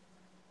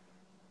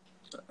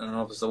 I don't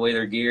know if it's the way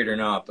they're geared or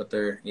not, but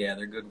they're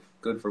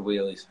good for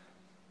wheelies.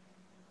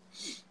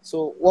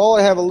 So while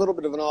I have a little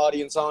bit of an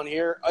audience on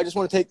here, I just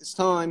want to take this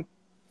time.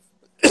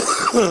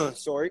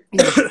 Sorry.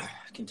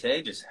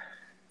 Contagious.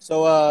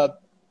 So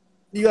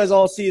you guys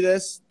all see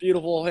this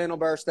beautiful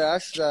handlebar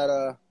stash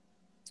that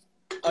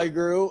I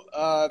grew.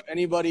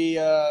 Anybody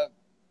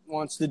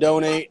wants to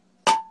donate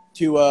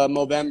to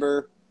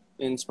Movember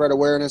and spread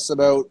awareness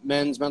about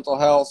men's mental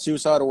health,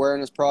 suicide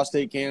awareness,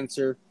 prostate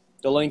cancer,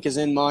 the link is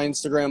in my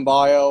Instagram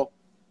bio.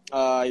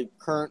 I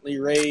currently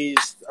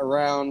raised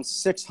around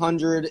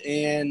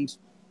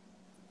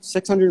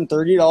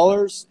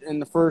 $630 in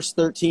the first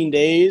 13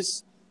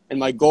 days, and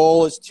my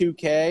goal is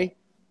 $2K,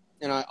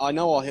 and I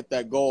know I'll hit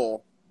that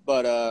goal.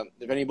 But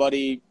if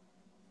anybody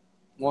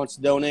wants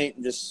to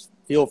donate, just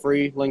feel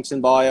free. Links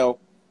in bio.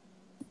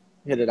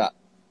 Hit it up.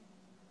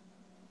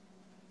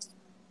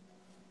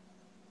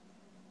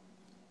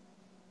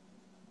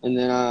 And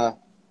then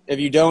if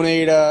you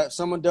donate,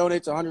 someone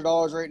donates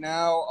 $100 right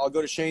now, I'll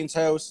go to Shane's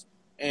house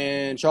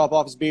and chop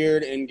off his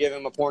beard and give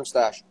him a porn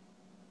stash.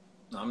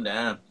 I'm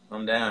down.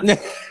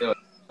 So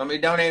somebody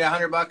donate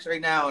 $100 right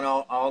now, and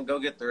I'll go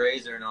get the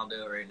razor and I'll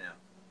do it right now.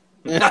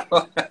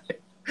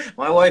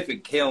 My wife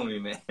would kill me,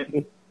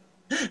 man.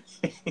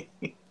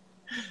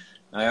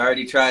 I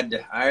already tried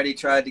to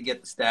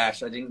get the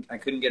stash. I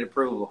couldn't get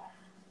approval.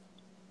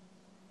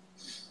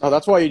 Oh,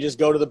 that's why you just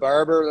go to the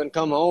barber, then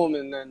come home,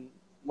 and then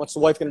what's the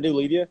wife gonna do?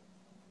 Leave you?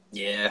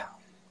 Yeah.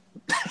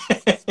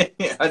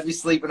 I'd be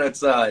sleeping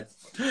outside.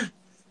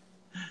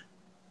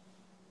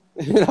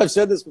 I've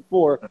said this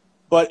before,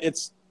 but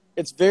it's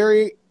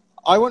very.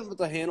 I went with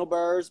the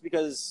handlebars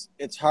because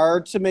it's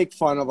hard to make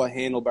fun of a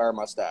handlebar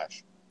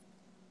mustache.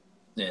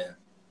 Yeah.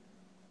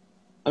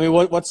 I mean,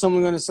 what's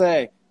someone going to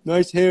say?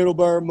 Nice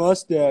handlebar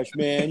mustache,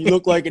 man. You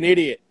look like an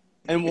idiot.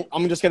 And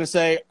I'm just going to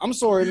say, I'm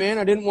sorry, man.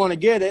 I didn't want to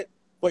get it,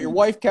 but your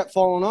wife kept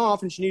falling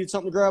off and she needed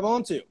something to grab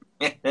onto.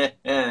 There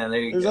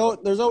you go.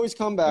 There's always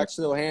comebacks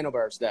to the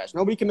handlebar stash.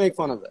 Nobody can make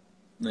fun of it.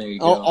 There you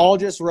go. I'll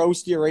just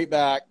roast you right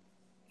back.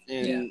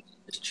 And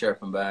just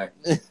chirp him back.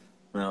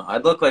 No,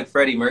 I'd look like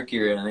Freddie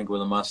Mercury, I think,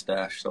 with a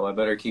mustache, so I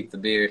better keep the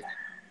beard.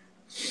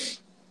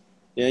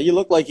 Yeah, you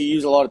look like you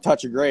use a lot of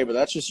touch of gray, but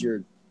that's just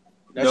you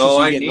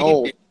getting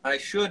old. I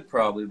should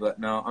probably, but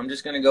no, I'm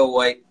just going to go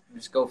white.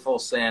 Just go full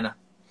Santa.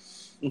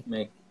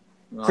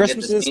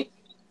 Christmas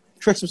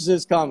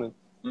is coming.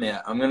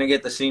 Yeah, I'm going to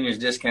get the seniors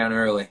discount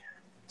early.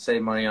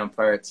 Save money on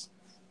parts.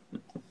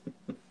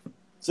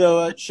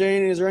 So,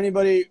 Shane, is there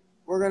anybody,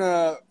 we're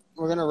gonna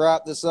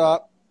wrap this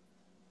up.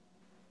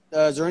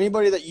 Is there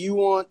anybody that you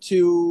want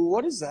to,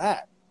 what is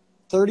that?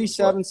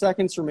 37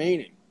 seconds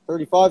remaining.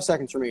 35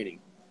 seconds remaining.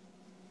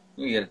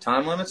 You get a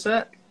time limit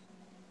set?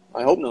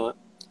 I hope not.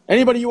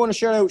 Anybody you want to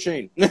shout out,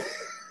 Shane? If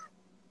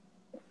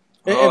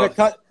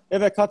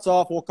it cuts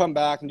off, we'll come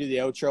back and do the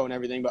outro and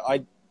everything, but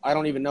I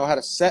don't even know how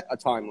to set a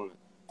time limit.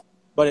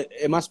 But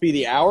it must be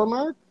the hour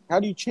mark?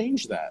 How do you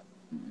change that?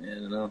 I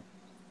don't know.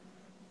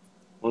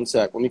 One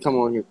sec. Let me come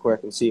on here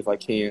quick and see if I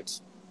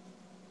can't.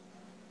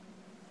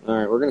 All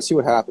right, we're going to see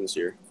what happens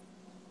here.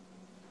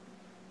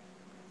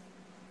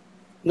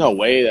 No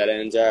way that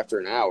ends after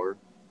an hour.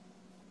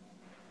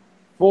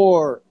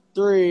 4,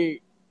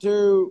 3,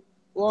 2,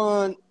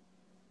 1.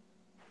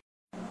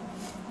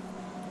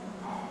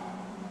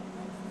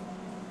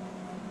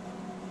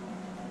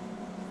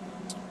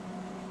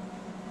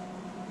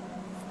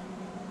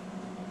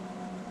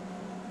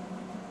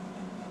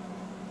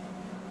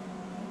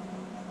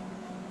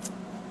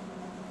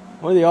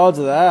 What are the odds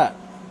of that?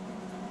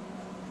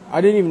 I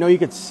didn't even know you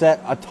could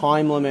set a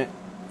time limit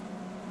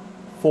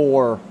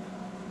for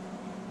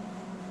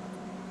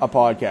a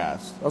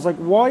podcast. I was like,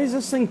 why is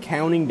this thing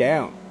counting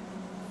down?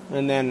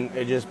 And then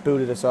it just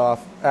booted us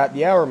off at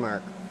the hour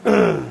mark.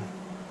 So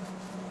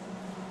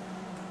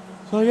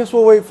I guess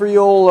we'll wait for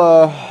you'll.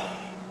 I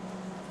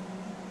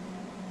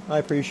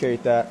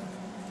appreciate that.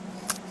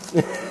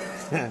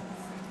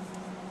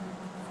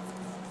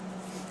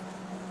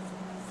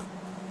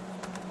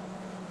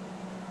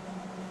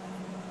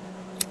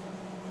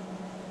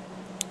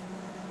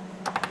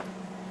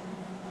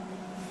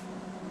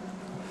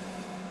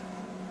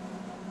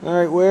 All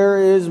right, where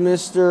is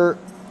Mr.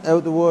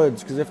 Out the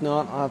Woods? Because if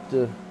not, I'll have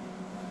to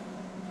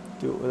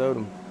do it without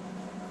him.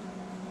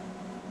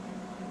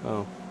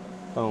 Oh,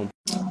 boom.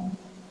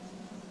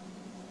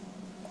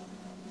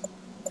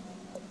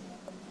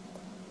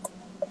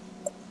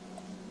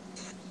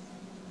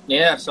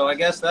 Yeah, so I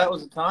guess that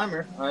was a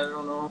timer. I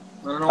don't know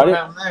what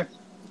happened there.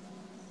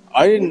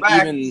 I didn't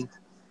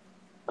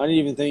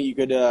even think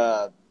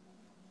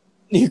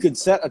you could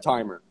set a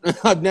timer.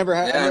 I've never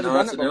had. Yeah, I've never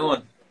done that's it a new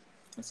one.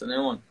 That's a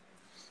new one.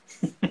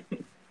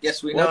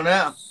 Guess we know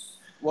now.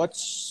 What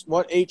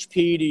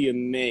HP do you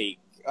make?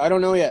 I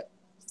don't know yet.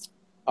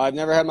 I've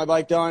never had my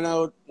bike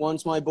dynoed.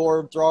 Once my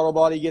board throttle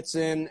body gets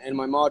in and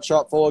my mod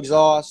shop full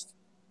exhaust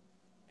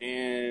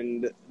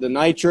and the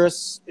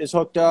nitrous is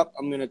hooked up,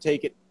 I'm going to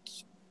take it.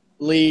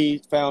 Lee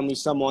found me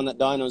someone that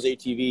dynos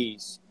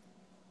ATVs.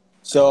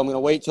 So I'm going to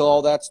wait till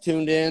all that's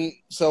tuned in.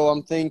 So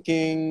I'm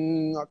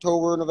thinking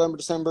October, November,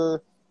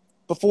 December.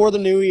 Before the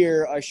new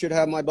year, I should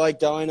have my bike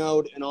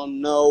dynoed, and I'll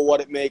know what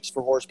it makes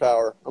for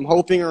horsepower. I'm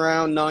hoping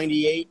around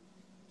 98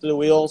 to the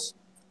wheels.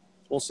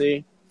 We'll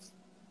see.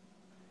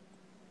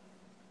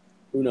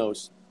 Who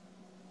knows?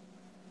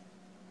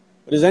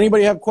 But does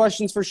anybody have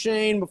questions for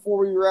Shane before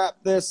we wrap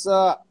this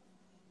up?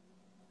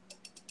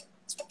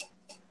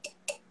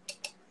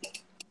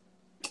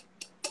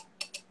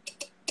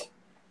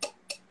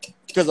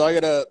 Because I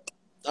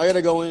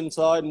gotta go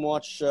inside and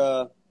watch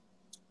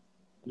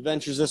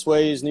Adventures This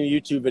Way's new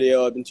YouTube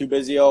video. I've been too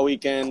busy all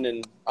weekend,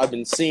 and I've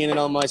been seeing it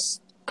on my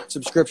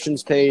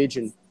subscriptions page,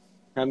 and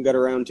haven't got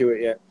around to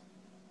it yet.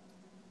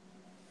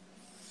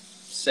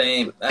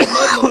 Same. That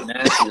mud looks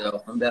nasty,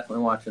 though. I'm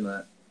definitely watching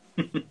that.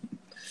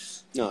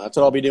 No, that's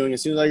what I'll be doing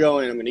as soon as I go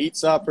in. I'm going to eat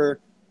supper,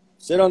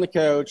 sit on the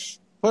couch,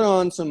 put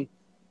on some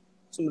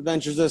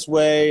Adventures This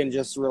Way, and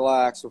just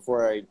relax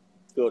before I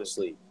go to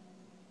sleep.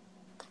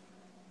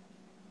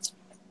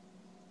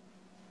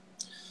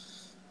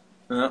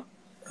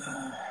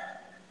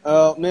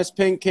 Miss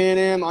Pink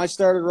Can-Am, I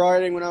started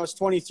riding when I was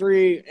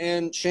 23,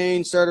 and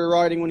Shane started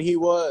riding when he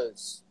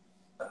was.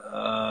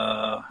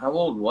 How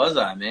old was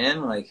I,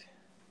 man? Like,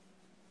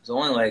 it was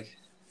only like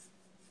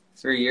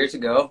 3 years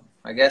ago.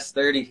 I guess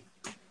 30.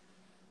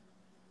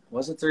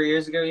 Was it 3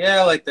 years ago?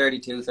 Yeah, like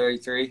 32,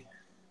 33.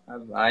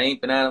 I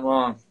ain't been at it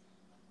long.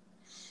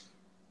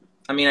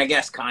 I mean, I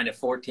guess kind of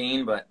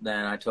 14, but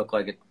then I took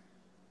like a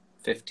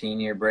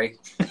 15-year break.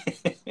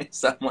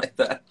 Something like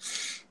that.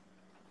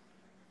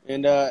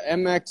 And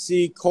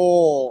MXC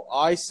Cole,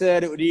 I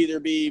said it would either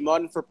be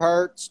Muddin' for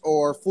Parts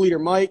or Fleet or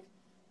Mike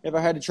if I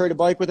had to trade a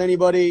bike with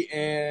anybody.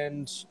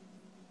 And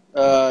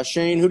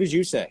Shane, who did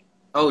you say?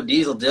 Oh,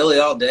 Diesel Dilly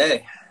all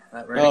day.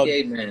 That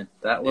Renegade, man.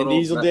 That little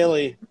Diesel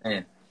Dilly.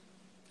 Man.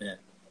 Yeah.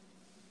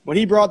 When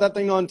he brought that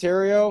thing to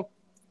Ontario,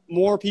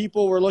 more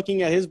people were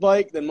looking at his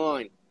bike than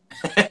mine.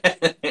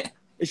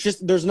 It's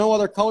just there's no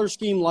other color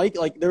scheme like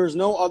there's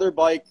no other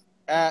bike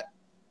at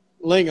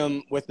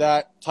Lingham with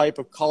that type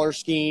of color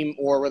scheme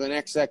or with an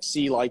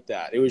XXC like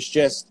that. It was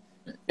just,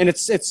 and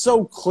it's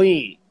so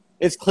clean.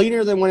 It's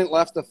cleaner than when it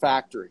left the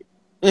factory.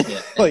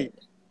 Yeah,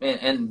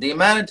 and the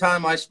amount of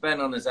time I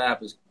spend on this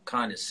app is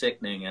kind of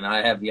sickening, and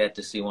I have yet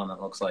to see one that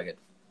looks like it.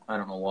 I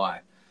don't know why.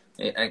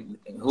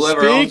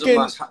 Whoever owns them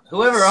must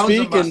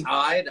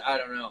hide. I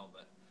don't know.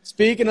 But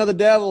speaking of the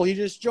devil, he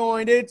just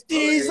joined. It's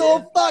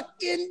Diesel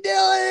fucking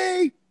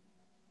Dilly.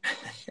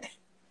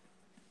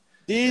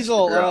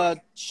 Diesel,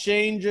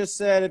 Shane just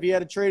said if he had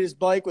to trade his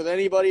bike with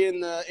anybody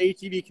in the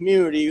ATV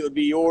community, it would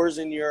be yours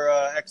and your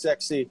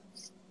XXC.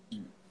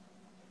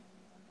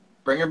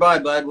 Bring her by,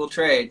 bud. We'll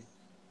trade.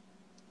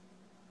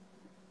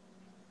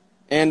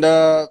 And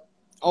I'll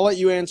let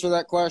you answer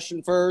that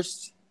question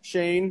first,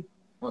 Shane.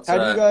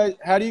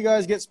 How do you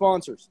guys get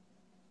sponsors?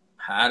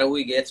 How do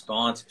we get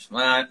sponsors?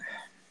 Well,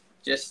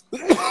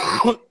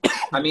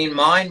 I mean,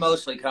 mine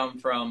mostly come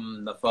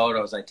from the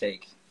photos I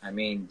take. I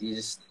mean,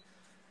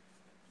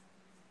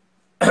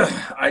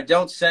 I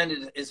don't send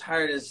it as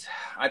hard as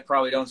I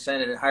probably don't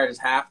send it as hard as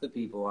half the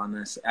people on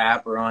this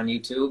app or on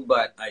YouTube,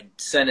 but I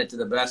send it to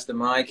the best of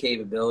my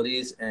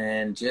capabilities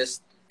and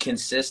just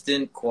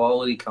consistent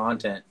quality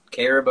content.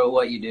 Care about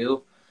what you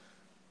do.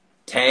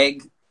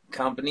 Tag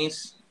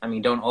companies. I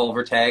mean, don't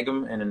over tag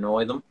them and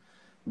annoy them,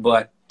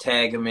 but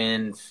tag them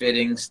in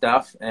fitting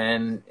stuff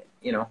and,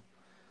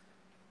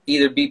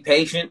 either be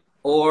patient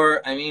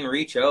or,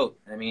 reach out.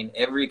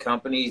 Every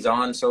company's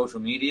on social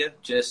media.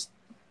 Just,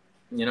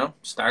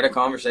 start a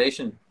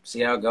conversation,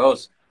 see how it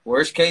goes.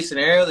 Worst case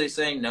scenario, they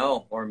say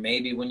no, or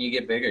maybe when you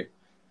get bigger,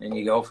 and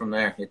you go from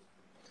there.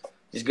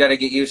 Just got to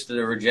get used to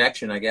the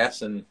rejection, I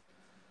guess, and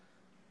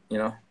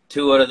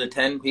 2 out of the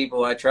 10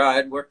 people I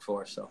tried worked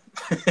for. So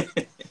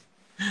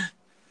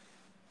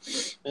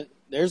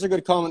There's a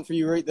good comment for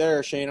you right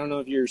there, Shane. I don't know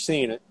if you're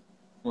seeing it.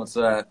 what's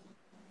that?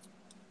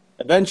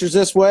 Adventures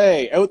This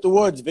Way, Out the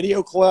Woods,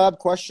 video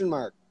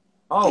collab, ?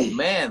 Oh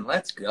man,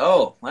 let's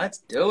go. Let's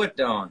do it,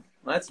 Don.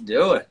 Let's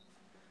do it.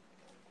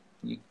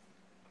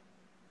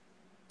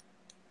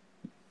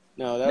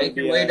 No, that Make would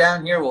be your way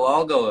down here. We'll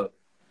all go out.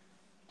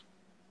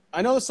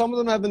 I know some of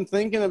them have been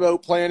thinking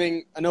about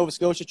planning a Nova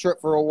Scotia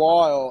trip for a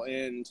while,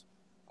 and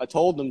I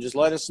told them just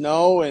let us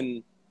know,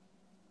 and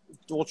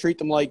we'll treat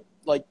them like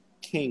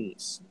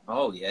kings.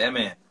 Oh yeah,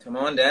 man. Come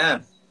on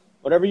down.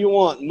 Whatever you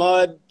want,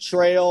 mud,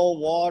 trail,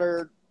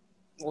 water,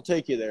 we'll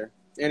take you there.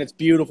 And it's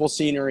beautiful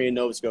scenery in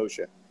Nova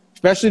Scotia,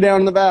 especially down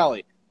in the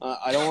valley.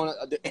 I don't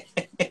want to.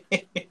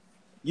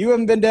 You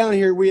haven't been down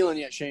here wheeling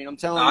yet, Shane. I'm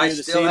telling you,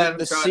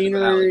 the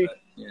scenery.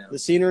 The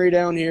scenery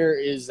down here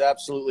is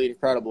absolutely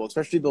incredible,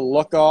 especially the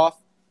look off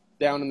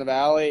down in the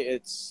valley.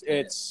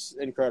 It's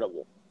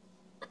incredible.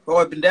 Oh,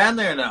 I've been down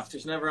there enough,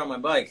 just never on my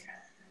bike.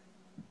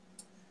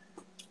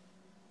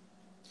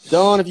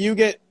 Don, if you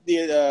get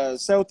the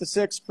South of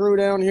 6 crew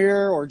down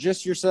here or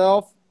just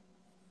yourself,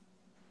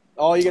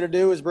 all you got to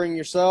do is bring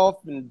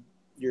yourself and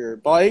your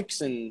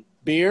bikes and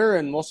beer,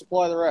 and we'll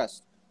supply the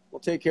rest. We'll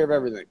take care of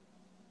everything.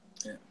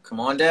 Yeah, come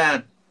on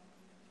down.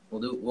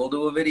 We'll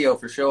do a video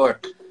for sure.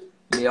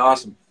 It'll be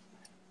awesome.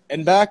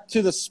 And back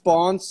to the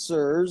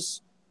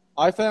sponsors,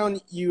 I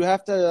found you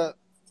have to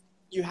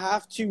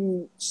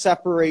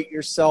separate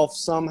yourself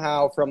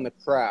somehow from the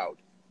crowd.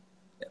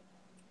 Yeah.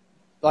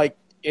 Like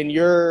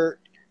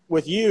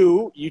with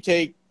you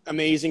take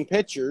amazing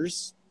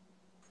pictures.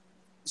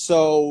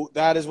 So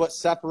that is what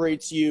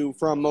separates you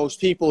from most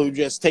people who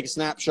just take a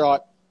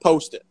snapshot,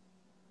 post it.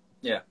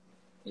 Yeah.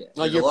 Yeah.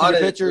 Like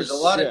there's a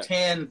lot of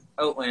tan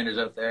Outlanders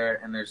out there,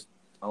 and there's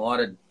a lot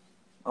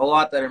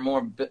that are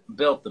more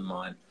built than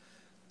mine.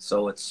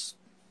 So it's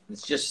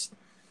just,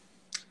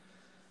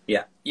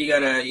 yeah, you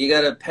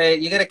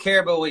gotta care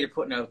about what you're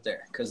putting out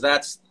there, because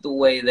that's the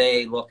way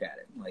they look at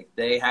it. Like,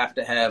 they have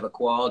to have a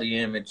quality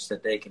image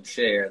that they can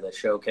share that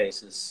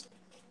showcases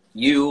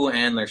you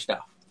and their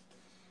stuff,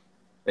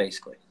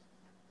 basically.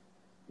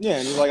 Yeah,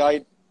 and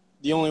like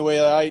the only way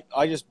that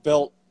I just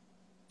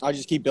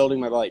keep building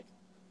my bike.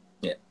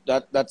 Yeah,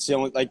 that's the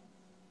only, like,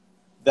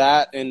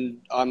 that,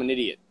 and I'm an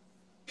idiot.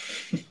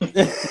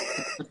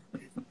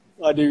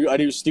 I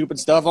do stupid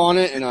stuff on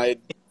it, and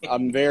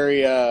I'm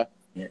very I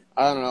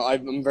don't know,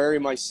 I'm very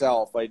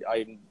myself.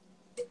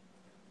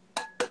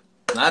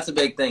 That's a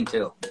big thing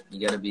too. You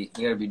gotta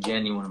be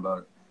genuine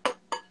about it.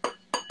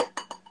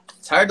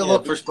 It's hard to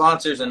look for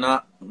sponsors and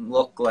not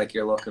look like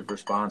you're looking for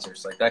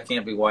sponsors. Like, that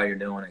can't be why you're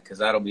doing it, because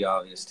that'll be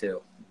obvious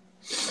too.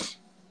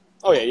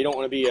 Oh yeah, you don't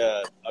want to be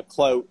a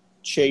clout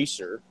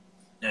chaser.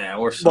 Yeah,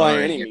 or sorry,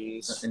 by any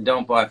means. And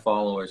don't buy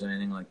followers or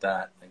anything like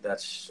that. Like,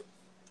 that's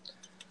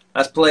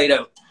played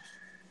out.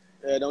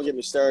 Yeah, don't get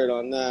me started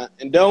on that.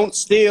 And don't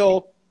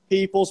steal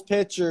people's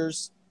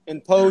pictures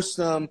and post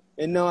them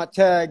and not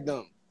tag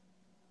them.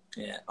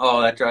 Yeah.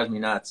 Oh, that drives me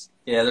nuts.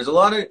 Yeah, there's a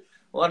lot of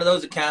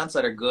those accounts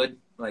that are good.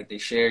 Like, they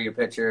share your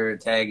picture,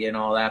 tag you, and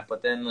all that.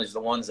 But then there's the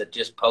ones that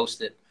just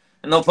post it,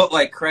 and they'll put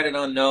like credit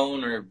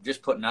unknown or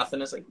just put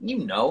nothing. It's like,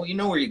 you know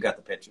where you got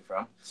the picture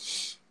from.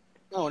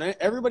 Oh, and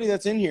everybody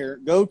that's in here,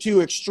 go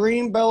to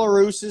Extreme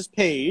Belarus's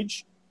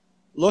page.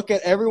 Look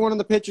at every one of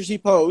the pictures he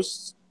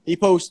posts. He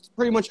posts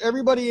pretty much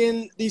everybody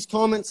in these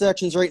comment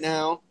sections right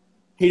now.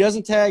 He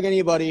doesn't tag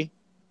anybody.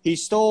 He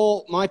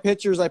stole my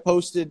pictures. I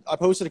posted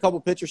a couple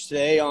pictures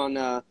today on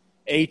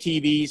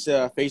ATV's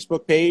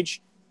Facebook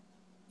page,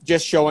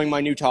 just showing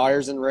my new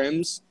tires and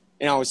rims.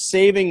 And I was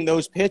saving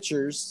those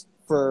pictures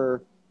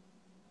for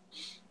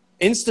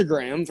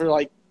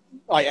Instagram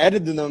I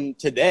edited them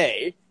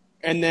today.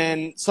 And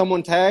then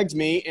someone tagged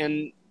me,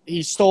 and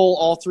he stole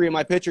all 3 of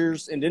my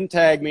pictures and didn't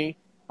tag me.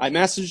 I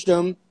messaged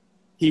him.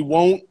 He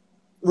won't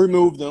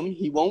remove them.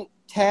 He won't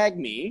tag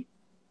me.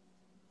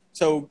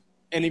 So,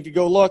 and if you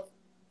go look,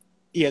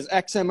 he has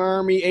XM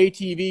Army,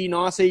 ATV,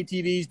 NOS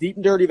ATVs, Deep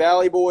and Dirty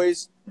Valley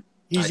Boys.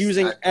 He's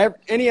and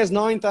he has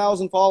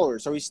 9,000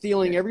 followers. So he's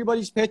stealing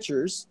everybody's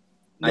pictures,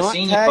 not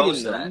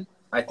tagging them.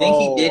 I think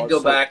he did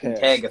go back and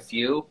tag a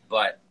few,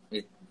 but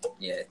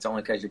it's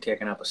only because you're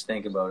kicking up a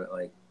stink about it.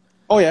 Like,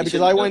 oh yeah,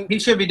 because he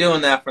should be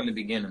doing that from the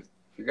beginning.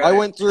 I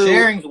went through.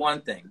 Sharing's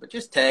one thing, but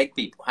just tag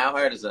people. How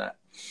hard is that?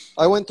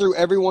 I went through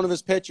every one of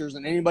his pictures,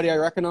 and anybody I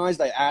recognized,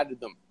 I added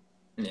them.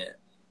 Yeah.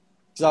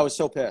 Because I was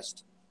so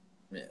pissed.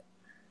 Yeah.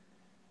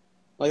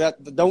 Like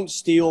that. Don't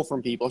steal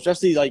from people.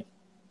 Especially, like,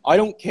 I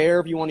don't care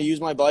if you want to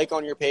use my bike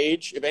on your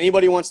page. If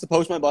anybody wants to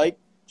post my bike,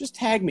 just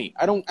tag me.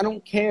 I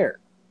don't care.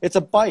 It's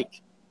a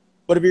bike.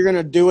 But if you're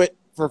gonna do it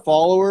for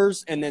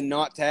followers and then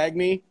not tag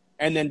me,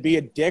 and then be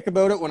a dick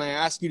about it when I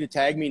ask you to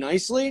tag me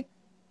nicely,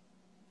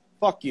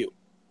 fuck you.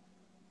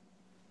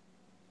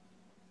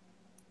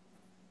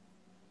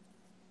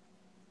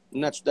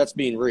 And that's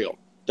being real.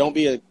 Don't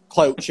be a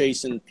clout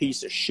chasing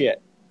piece of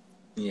shit.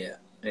 Yeah,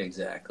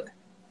 exactly.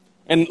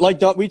 And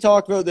like we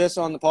talked about this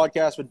on the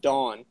podcast with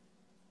Don.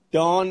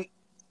 Don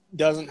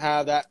doesn't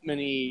have that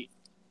many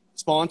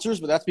sponsors,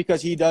 but that's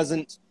because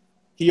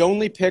he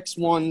only picks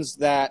ones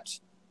that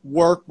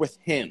work with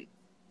him.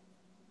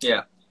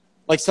 Yeah.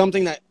 Like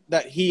something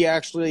that he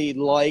actually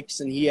likes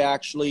and he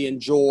actually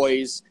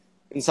enjoys,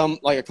 and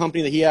like a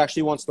company that he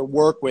actually wants to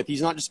work with.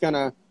 He's not just going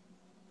to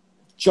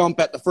jump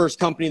at the first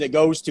company that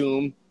goes to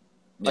him.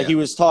 Like he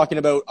was talking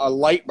about a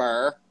light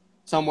bar.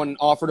 Someone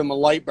offered him a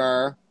light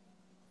bar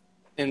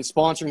and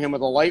sponsoring him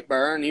with a light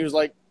bar, and he was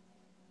like,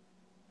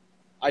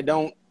 I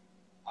don't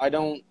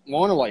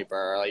want a light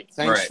bar. Like,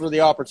 thanks for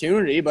the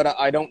opportunity, but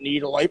I don't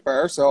need a light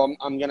bar, so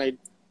I'm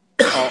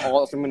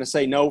gonna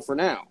say no for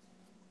now.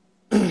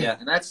 Yeah,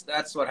 and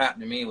that's what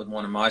happened to me with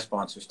one of my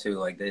sponsors too.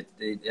 Like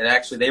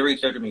they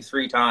reached out to me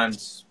 3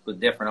 times with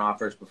different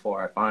offers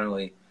before I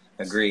finally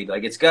agreed.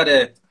 Like it's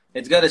gotta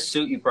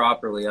suit you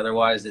properly,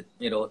 otherwise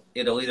it'll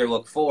either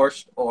look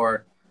forced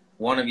or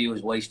one of you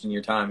is wasting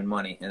your time and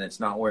money, and it's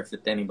not worth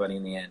it to anybody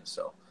in the end.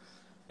 So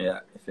yeah,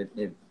 if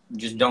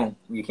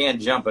you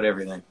can't jump at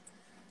everything.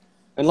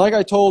 And like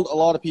I told a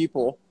lot of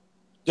people,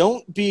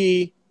 don't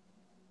be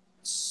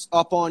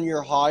up on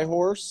your high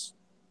horse.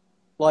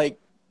 Like,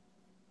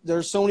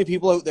 there's so many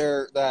people out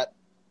there that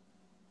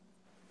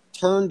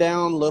turn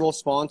down little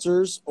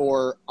sponsors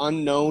or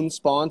unknown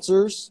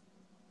sponsors.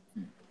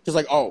 Because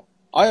like, oh,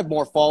 I have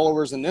more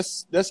followers than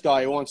this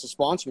guy who wants to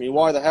sponsor me.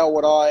 Why the hell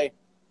would I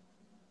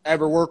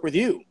ever work with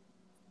you?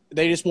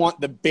 They just want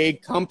the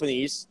big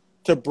companies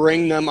to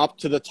bring them up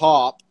to the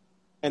top,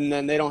 and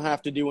then they don't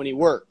have to do any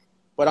work.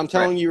 But I'm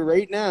telling you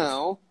right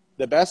now,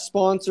 the best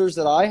sponsors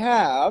that I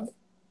have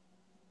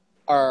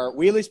are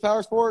Wheelies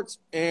Power Sports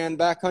and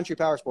Backcountry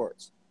Power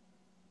Sports.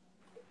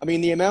 I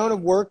mean, the amount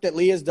of work that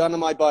Lee has done on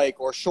my bike,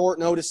 or short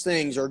notice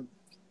things,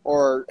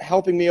 or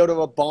helping me out of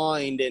a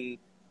bind, and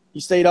he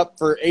stayed up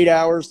for 8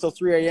 hours till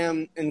 3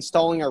 a.m.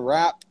 installing a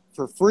wrap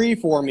for free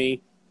for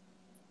me.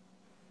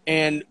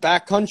 And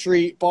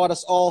Backcountry bought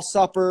us all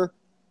supper,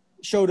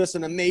 showed us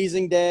an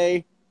amazing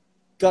day,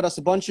 got us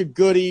a bunch of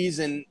goodies,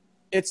 and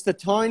it's the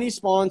tiny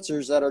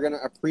sponsors that are going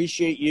to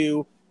appreciate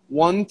you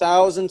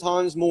 1,000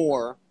 times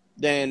more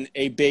than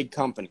a big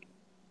company.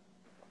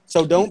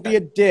 So don't be a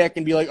dick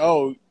and be like,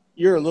 oh,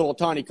 you're a little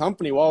tiny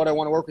company. Why would I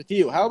want to work with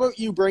you? How about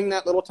you bring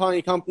that little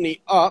tiny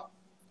company up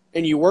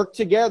and you work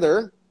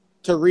together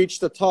to reach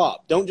the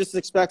top? Don't just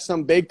expect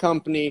some big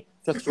company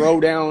to throw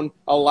down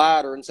a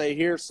ladder and say,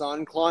 here,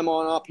 son, climb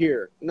on up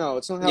here. No,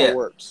 it's not how it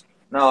works.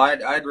 No,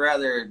 I'd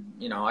rather,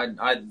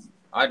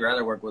 I'd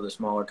rather work with a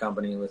smaller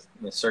company with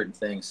certain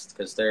things,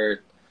 because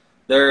they're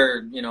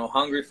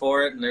hungry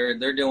for it, and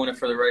they're doing it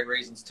for the right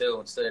reasons too,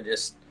 instead of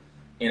just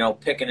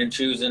picking and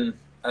choosing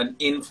an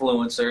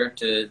influencer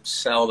to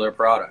sell their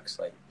products.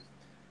 Like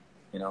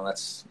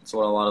that's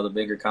what a lot of the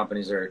bigger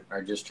companies are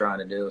just trying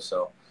to do.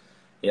 So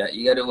yeah,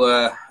 you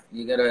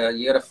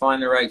gotta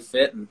find the right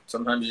fit, and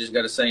sometimes you just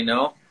gotta say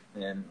no.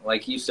 And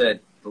like you said,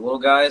 the little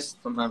guys,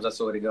 sometimes that's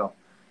the way to go.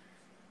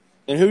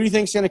 And who do you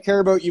think's going to care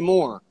about you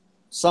more?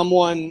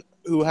 Someone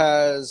who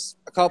has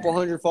a couple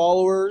hundred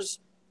followers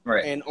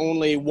and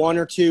only 1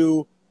 or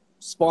 2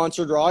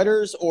 sponsored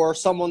riders, or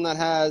someone that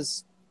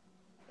has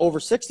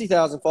over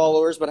 60,000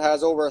 followers but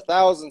has over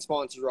 1,000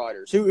 sponsored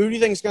riders? Who do you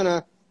think's going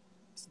to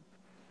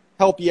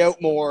help you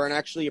out more and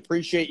actually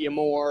appreciate you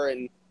more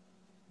and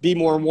be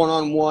more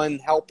one-on-one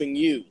helping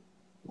you?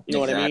 You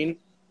know what I mean?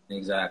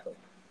 Exactly.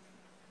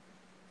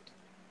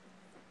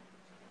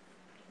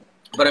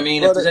 But I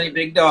mean, if there's any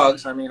big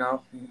dogs, I'll hit me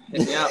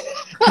up.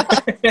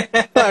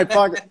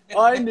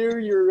 I knew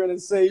you were going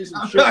to say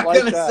some shit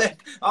like that.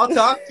 I'll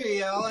talk to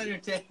you. I'll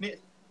entertain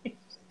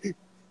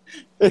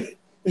it.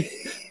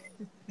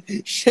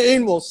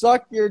 Shane will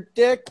suck your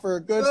dick for a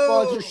good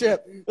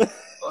sponsorship.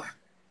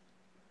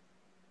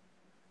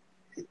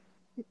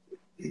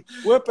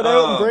 Whip it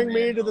out and bring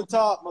me to the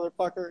top,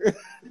 motherfucker.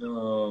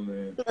 Oh,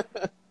 man.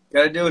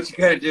 Gotta do what you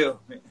gotta do.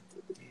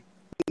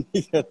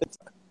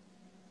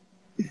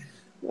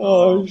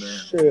 Oh,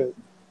 shit.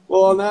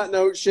 Well, on that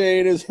note,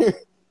 Shane, is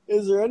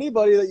there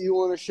anybody that you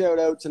want to shout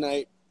out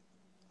tonight?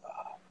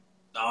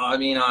 Shout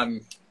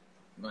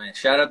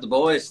out the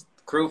boys,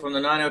 crew from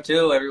the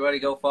 902. Everybody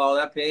go follow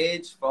that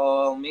page.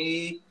 Follow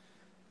me,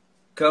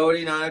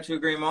 Cody, 902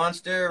 Green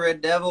Monster,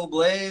 Red Devil,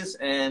 Blaze,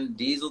 and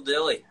Diesel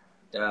Dilly.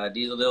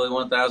 Diesel Dilly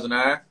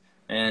 1000R.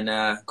 And,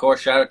 of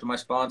course, shout out to my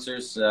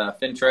sponsors,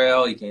 Fin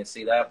Trail. You can't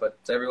see that, but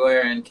it's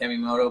everywhere. And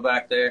Kemimoto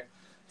back there.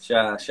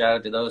 Shout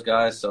out to those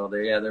guys. So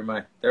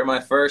they're my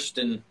first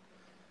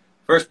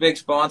big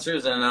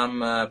sponsors, and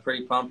I'm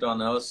pretty pumped on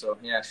those. So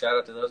yeah, shout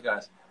out to those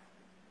guys.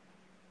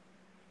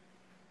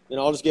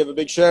 And I'll just give a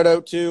big shout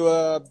out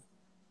to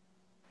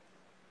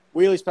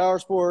Wheelies Power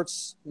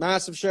Sports.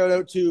 Massive shout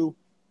out to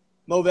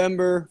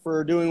Movember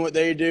for doing what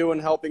they do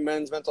and helping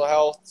men's mental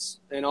health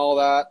and all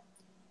that.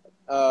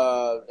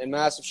 And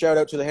massive shout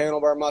out to the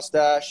Handlebar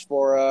Mustache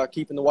for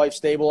keeping the wife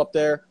stable up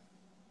there.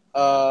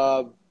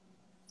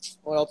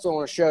 What else do I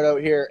want to shout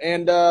out here?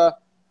 And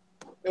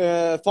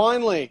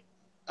finally,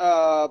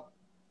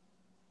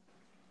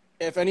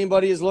 if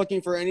anybody is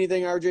looking for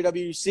anything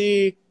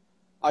RJWC,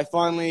 I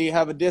finally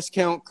have a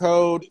discount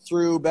code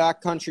through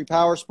Backcountry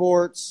Power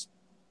Sports.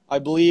 I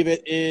believe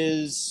it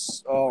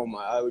is,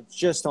 I was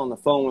just on the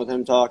phone with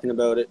him talking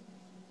about it.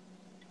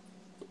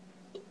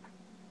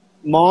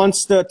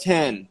 Monster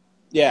 10.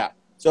 Yeah.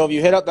 So if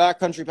you hit up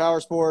Backcountry Power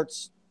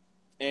Sports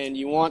and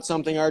you want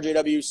something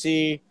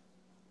RJWC,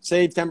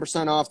 save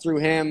 10% off through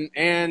him,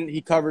 and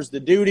he covers the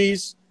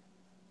duties.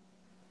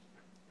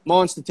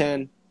 Monster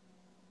 10.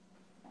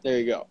 There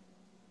you go.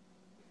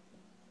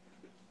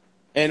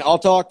 And I'll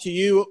talk to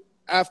you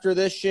after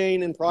this,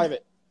 Shane, in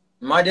private.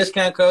 My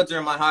discount codes are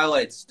in my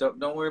highlights.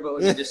 Don't worry about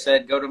what you just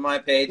said. Go to my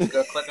page.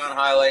 Go click on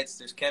highlights.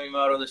 There's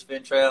Kemimoto. There's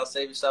Fin Trail.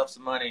 Save yourself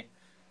some money.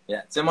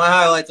 Yeah, it's in my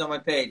highlights on my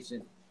page.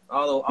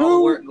 All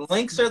the work, the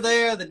links are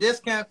there. The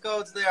discount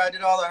code's there. I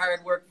did all the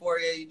hard work for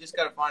you. You just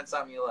got to find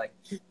something you like.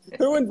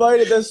 Who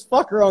invited this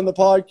fucker on the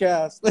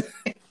podcast?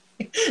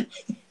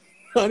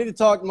 I need to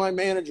talk to my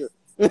manager.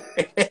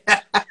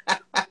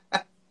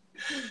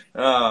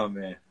 Oh,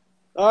 man.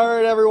 All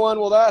right, everyone.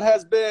 Well, that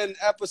has been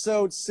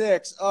episode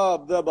 6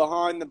 of the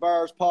Behind the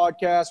Bars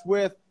podcast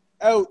with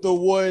Out the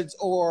Woods,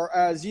 or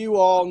as you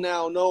all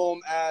now know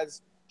him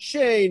as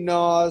Shane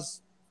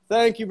Nas.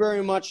 Thank you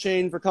very much,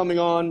 Shane, for coming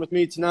on with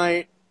me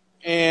tonight,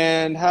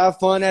 and have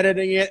fun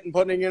editing it and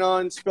putting it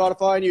on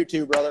Spotify and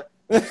YouTube, brother.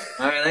 All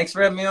right, thanks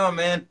for having me on,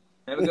 man.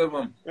 Have a good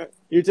one.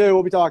 You too.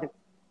 We'll be talking.